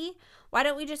vanity, why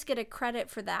don't we just get a credit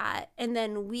for that? And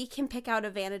then we can pick out a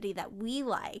vanity that we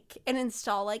like and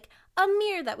install like a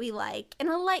mirror that we like and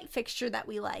a light fixture that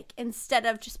we like, instead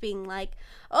of just being like,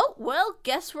 oh, well,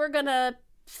 guess we're going to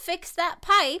fix that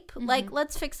pipe. Like,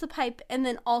 let's fix the pipe and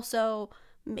then also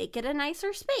make it a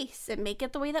nicer space and make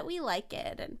it the way that we like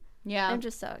it. And Yeah. I'm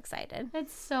just so excited.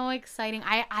 It's so exciting.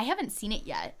 I haven't seen it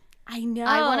yet. I know.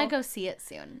 I want to go see it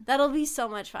soon. That'll be so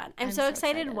much fun. I'm so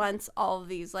excited once all of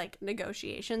these like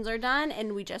negotiations are done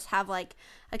and we just have like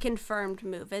a confirmed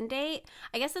move-in date.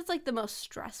 I guess that's like the most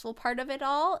stressful part of it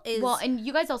all is... Well, and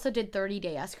you guys also did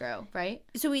 30-day escrow, right?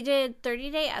 So we did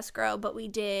 30-day escrow, but we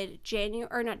did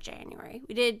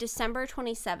we did December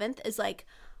 27th is like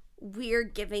we're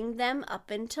giving them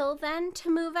up until then to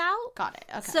move out. Got it.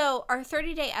 Okay. So our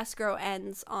 30-day escrow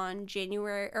ends on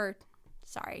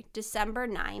December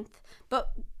 9th,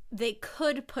 but they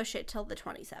could push it till the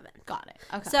 27th. Got it.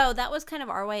 Okay. So that was kind of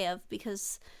our way of,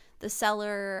 because the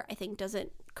seller, I think,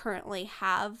 doesn't currently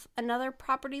have another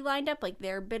property lined up, like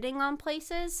they're bidding on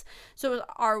places. So it was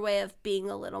our way of being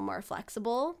a little more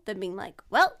flexible than being like,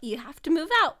 well, you have to move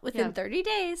out within 30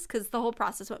 days because the whole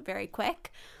process went very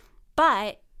quick.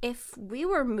 But if we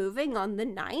were moving on the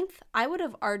 9th, I would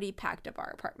have already packed up our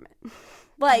apartment.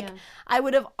 I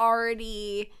would have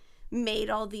already made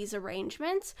all these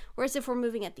arrangements. Whereas if we're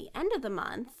moving at the end of the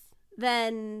month,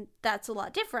 then that's a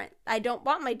lot different. I don't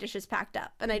want my dishes packed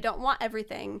up and I don't want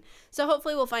everything. So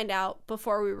hopefully we'll find out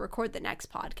before we record the next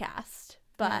podcast.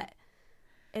 But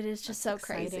it is just so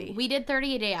exciting. crazy. We did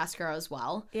 30-day escrow as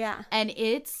well. Yeah. And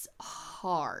it's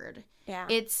hard. Yeah.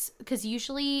 It's because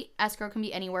usually escrow can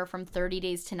be anywhere from 30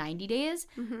 days to 90 days.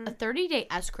 Mm-hmm. A 30-day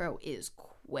escrow is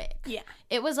quick. Yeah.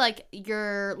 It was like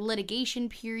your litigation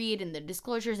period and the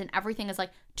disclosures and everything is like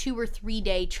 2 or 3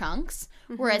 day chunks.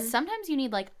 Mm-hmm. Whereas sometimes you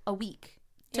need like a week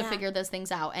to figure those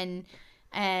things out.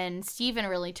 And Steven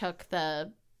really took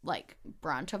the like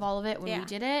brunt of all of it when we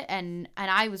did it. And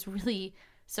I was really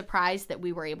surprised that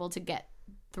we were able to get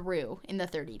through in the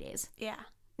 30 days. Yeah.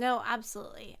 No,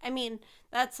 absolutely. I mean,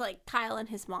 that's like Kyle and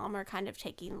his mom are kind of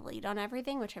taking the lead on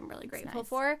everything, which I'm really grateful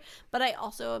for. But I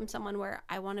also am someone where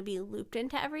I want to be looped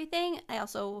into everything. I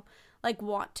also like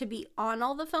want to be on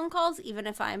all the phone calls, even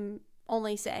if I'm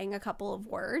only saying a couple of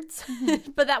words.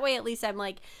 Mm-hmm. But that way, at least I'm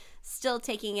like still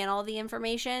taking in all the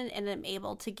information and I'm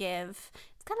able to give.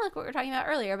 It's kind of like what we were talking about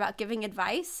earlier about giving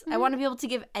advice. Mm-hmm. I want to be able to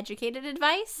give educated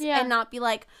advice and not be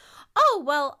like, oh,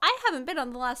 well, I haven't been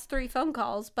on the last 3 phone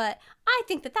calls, but I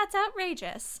think that that's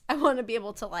outrageous. I want to be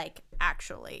able to, like,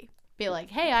 actually be like,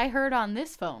 hey, I heard on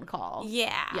this phone call.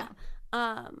 Yeah.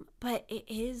 But it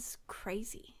is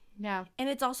crazy. Yeah. And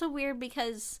it's also weird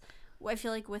because I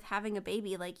feel like with having a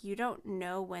baby, like, you don't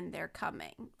know when they're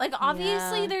coming. Like,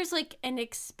 obviously, there's, like, an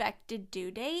expected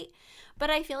due date, but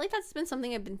I feel like that's been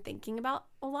something I've been thinking about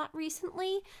a lot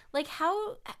recently. Like,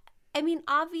 how... I mean,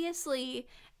 obviously,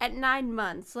 at 9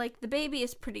 months, like, the baby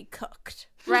is pretty cooked,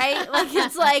 right? Like,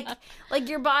 it's like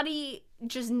your body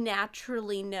just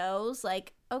naturally knows,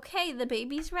 like, okay, the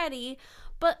baby's ready.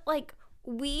 But, like,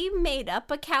 we made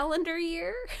up a calendar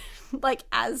year, like,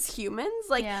 as humans.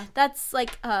 Like, that's,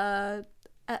 like, I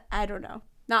don't know.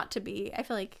 Not to be, I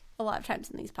feel like a lot of times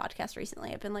in these podcasts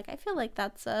recently, I've been like, I feel like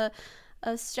that's a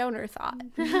stoner thought.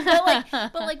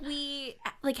 but we,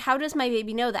 like, how does my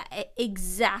baby know that at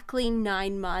exactly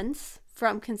 9 months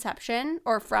from conception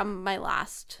or from my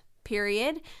last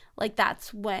period, like,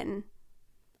 that's when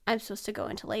I'm supposed to go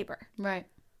into labor? Right.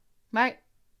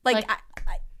 Like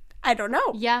I don't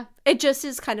know. Yeah. It just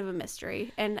is kind of a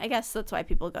mystery. And I guess that's why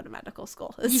people go to medical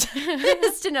school, is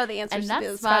to know the answers to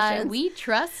those questions. And that's why we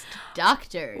trust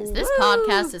doctors. Woo! This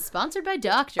podcast is sponsored by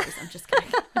doctors. I'm just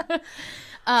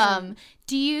kidding.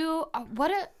 Do you,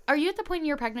 are you at the point in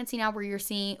your pregnancy now where you're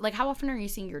seeing, like, how often are you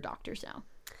seeing your doctors now?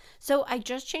 So I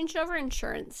just changed over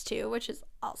insurance too, which has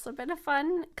also been a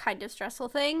fun, kind of stressful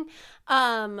thing.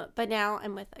 But now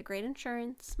I'm with a great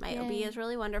insurance. My OB is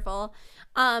really wonderful.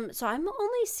 So I'm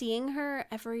only seeing her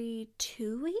every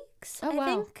 2 weeks, I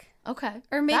think. Okay.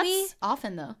 Or maybe. That's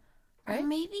often though. Right? Or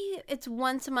maybe it's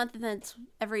once a month and then it's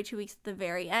every 2 weeks at the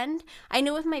very end. I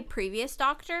know with my previous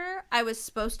doctor, I was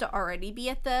supposed to already be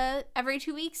at the every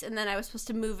 2 weeks, and then I was supposed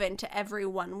to move into every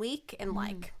 1 week in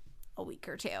like a week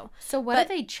or two. So what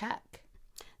do they check?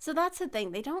 So that's the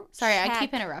thing. They don't Sorry, check. I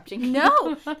keep interrupting.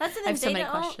 No, that's the thing. I have so many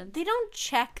questions. They don't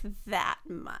check that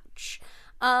much.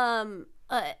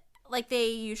 Like they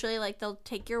usually, like, they'll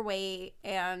take your weight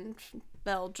and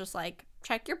they'll just like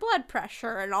check your blood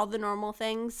pressure and all the normal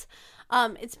things.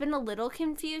 It's been a little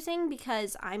confusing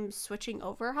because I'm switching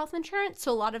over health insurance,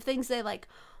 so a lot of things they like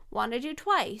want to do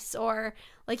twice, or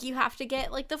Like, you have to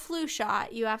get, like, the flu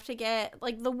shot. You have to get,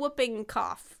 like, the whooping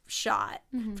cough shot.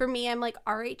 For me, I'm, like,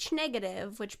 RH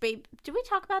negative, which, babe, did we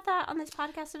talk about that on this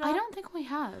podcast at all? I don't think we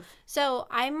have. So,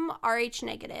 I'm RH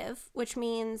negative, which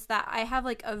means that I have,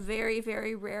 like, a very,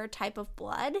 very rare type of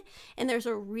blood, and there's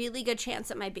a really good chance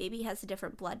that my baby has a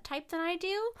different blood type than I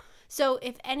do. So,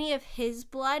 if any of his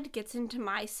blood gets into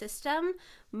my system,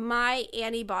 my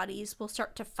antibodies will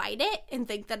start to fight it and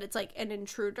think that it's, like, an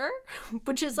intruder,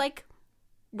 which is, like,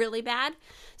 really bad.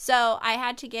 So I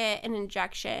had to get an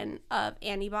injection of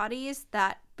antibodies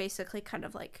that basically kind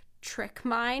of like trick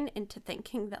mine into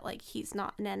thinking that like he's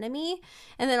not an enemy.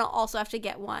 And then I'll also have to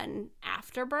get one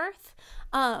after birth.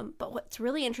 But what's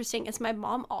really interesting is my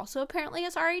mom also apparently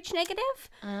is RH negative.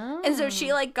 Oh. And so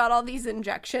she like got all these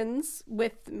injections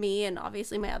with me and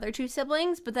obviously my other two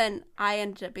siblings, but then I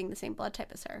ended up being the same blood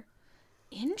type as her.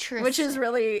 Interesting. Which is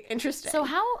really interesting. So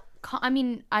I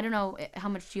mean, I don't know how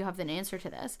much you have an answer to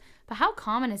this, but how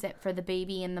common is it for the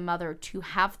baby and the mother to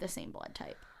have the same blood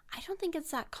type? I don't think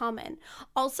it's that common.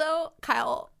 Also,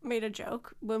 Kyle made a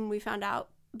joke when we found out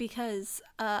because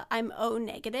I'm O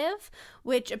negative,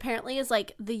 which apparently is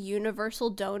like the universal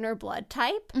donor blood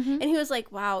type. And he was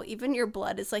like, wow, even your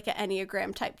blood is like an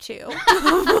Enneagram type 2.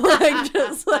 Like,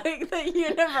 just like the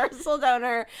universal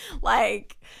donor.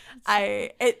 Like,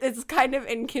 it's kind of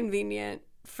inconvenient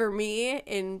for me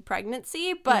in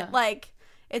pregnancy, but like,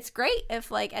 it's great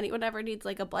if like anyone ever needs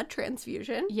like a blood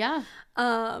transfusion. Yeah.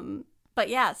 But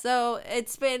yeah, so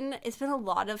it's been a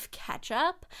lot of catch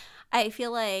up. I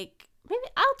feel like maybe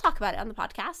I'll talk about it on the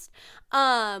podcast.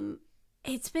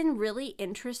 It's been really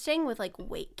interesting with like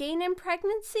weight gain in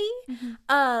pregnancy.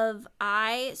 So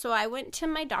I went to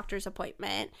my doctor's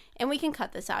appointment, and we can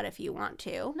cut this out if you want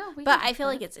to. No, but I feel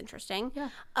like it's interesting.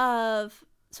 Yeah.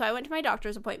 So I went to my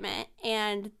doctor's appointment,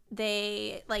 and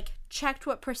they like checked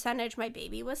what percentage my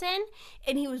baby was in,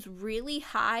 and he was really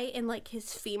high in like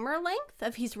his femur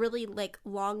length. He's really like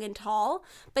long and tall,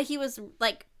 but he was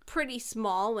like pretty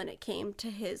small when it came to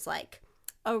his like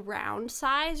around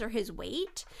size or his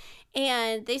weight.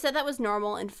 And they said that was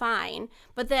normal and fine,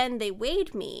 but then they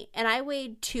weighed me, and I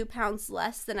weighed 2 pounds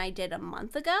less than I did a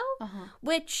month ago,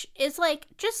 which is like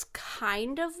just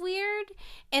kind of weird.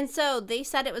 And so they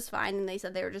said it was fine, and they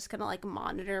said they were just gonna like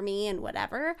monitor me and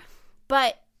whatever.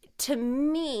 But to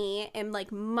me, in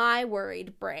like my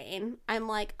worried brain, I'm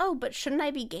like, oh, but shouldn't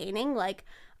I be gaining like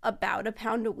about a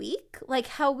pound a week? Like,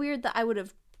 how weird that I would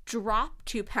have dropped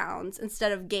 2 pounds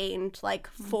instead of gained like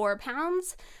 4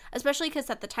 pounds, especially because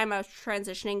at the time I was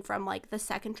transitioning from like the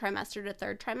second trimester to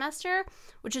third trimester,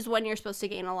 which is when you're supposed to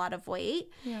gain a lot of weight.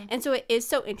 And so it is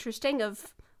so interesting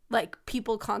of like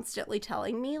people constantly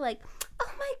telling me like,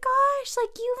 oh my gosh,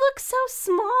 like you look so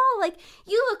small, like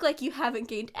you look like you haven't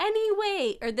gained any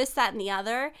weight, or this, that, and the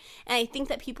other. And I think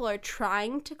that people are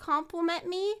trying to compliment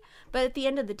me, but at the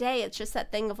end of the day, it's just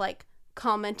that thing of like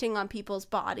commenting on people's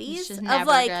bodies. It's just of never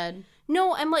like, good.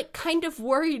 No, I'm like kind of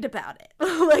worried about it.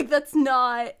 Like that's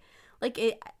not like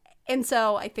it. And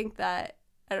so I think that,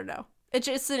 I don't know, it's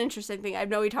just an interesting thing. I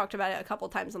know we talked about it a couple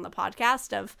times on the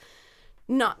podcast of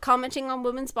not commenting on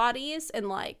women's bodies, and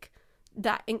like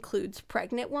that includes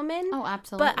pregnant women. Oh,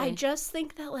 absolutely. But I just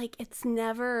think that like it's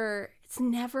never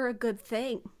a good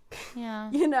thing. Yeah.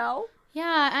 You know?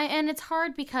 Yeah, and it's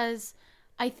hard because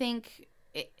I think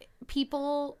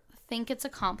people think it's a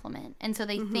compliment, and so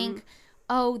they think,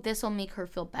 oh, this will make her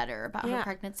feel better about her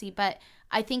pregnancy. But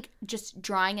I think just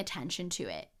drawing attention to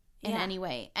it in any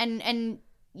way, and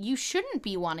you shouldn't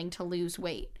be wanting to lose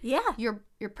weight. Yeah, you're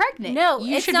pregnant. No,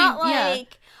 you it's should not be,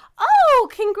 like, oh,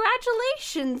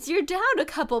 congratulations, you're down a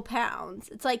couple pounds.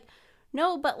 It's like,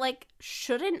 no, but like,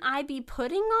 shouldn't I be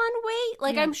putting on weight?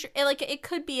 Like, I'm sure, like, it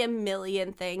could be a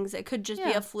million things. It could just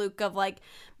be a fluke of like,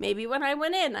 maybe when I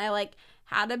went in, I like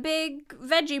had a big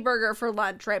veggie burger for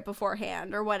lunch right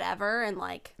beforehand or whatever, and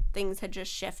like things had just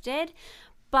shifted.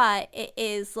 But it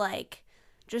is like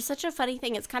just such a funny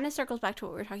thing. It kind of circles back to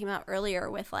what we were talking about earlier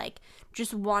with like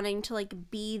just wanting to like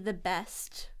be the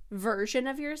best version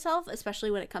of yourself,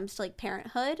 especially when it comes to like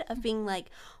parenthood, of being like,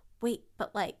 wait,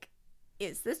 but like,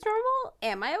 is this normal?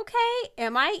 Am I okay?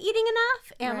 Am I eating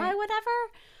enough? Am I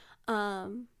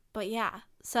whatever? But yeah,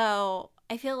 so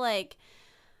I feel like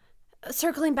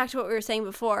circling back to what we were saying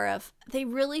before, of they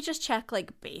really just check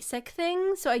like basic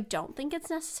things. So I don't think it's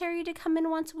necessary to come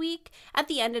in once a week. At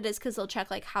the end it is, because they'll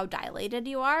check like how dilated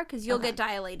you are, because you'll get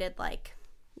dilated like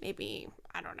maybe,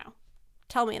 I don't know,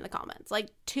 tell me in the comments, like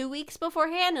 2 weeks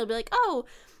beforehand. It'll be like, oh,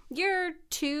 you're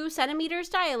 2 centimeters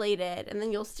dilated, and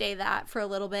then you'll stay that for a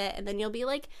little bit, and then you'll be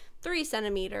like 3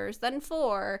 centimeters, then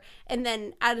 4, and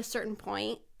then at a certain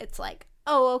point it's like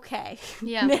oh, okay.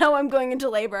 Yeah. Now I'm going into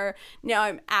labor. Now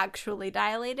I'm actually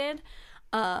dilated.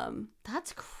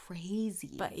 That's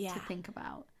crazy But yeah. to think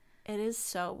about. It is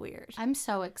so weird. I'm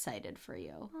so excited for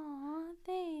you. Aw,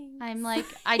 thanks. I'm like,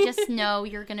 I just know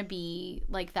you're going to be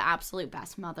like the absolute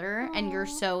best mother. And you're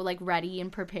so like ready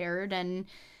and prepared. And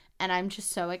I'm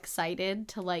just so excited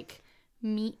to like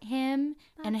meet him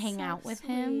and hang so out with sweet.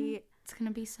 him. It's going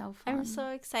to be so fun. I'm so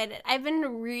excited. I've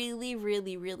been really,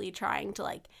 really, really trying to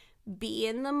like be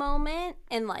in the moment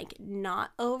and like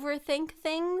not overthink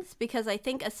things, because I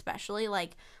think especially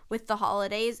like with the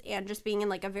holidays and just being in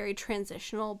like a very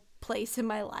transitional place in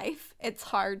my life, it's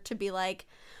hard to be like,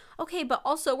 okay, but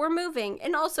also we're moving,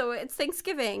 and also it's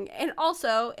Thanksgiving, and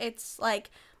also it's like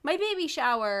my baby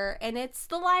shower, and it's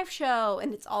the live show,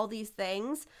 and it's all these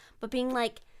things, but being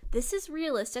like, this is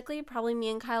realistically probably me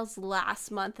and Kyle's last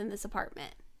month in this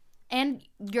apartment. And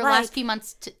your Like, last few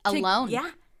months alone.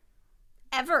 Yeah.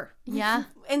 Ever. Yeah.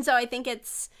 And so I think it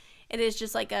is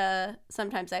just like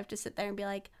sometimes I have to sit there and be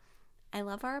like, I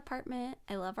love our apartment.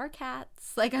 I love our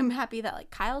cats. Like, I'm happy that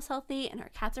like Kyle's healthy and our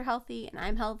cats are healthy and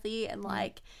I'm healthy, and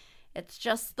like it's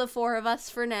just the four of us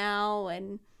for now,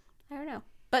 and I don't know.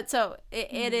 But so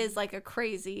it is like a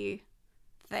crazy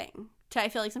thing. I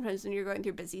feel like sometimes when you're going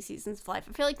through busy seasons of life,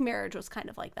 I feel like marriage was kind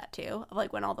of like that too. Of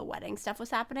like when all the wedding stuff was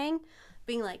happening,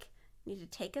 being like, need to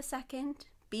take a second,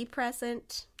 be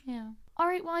present. Yeah. All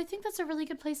right. Well, I think that's a really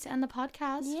good place to end the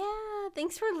podcast. Yeah.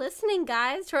 Thanks for listening,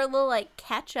 guys, to our little like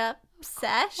catch up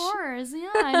sesh. Of course.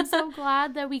 Yeah. I'm so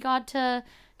glad that we got to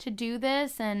do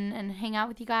this and hang out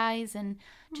with you guys and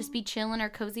just be chill in our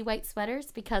cozy white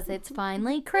sweaters because it's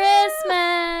finally Christmas.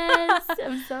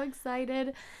 I'm so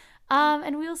excited.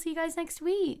 And we'll see you guys next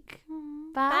week.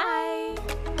 Bye.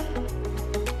 Bye.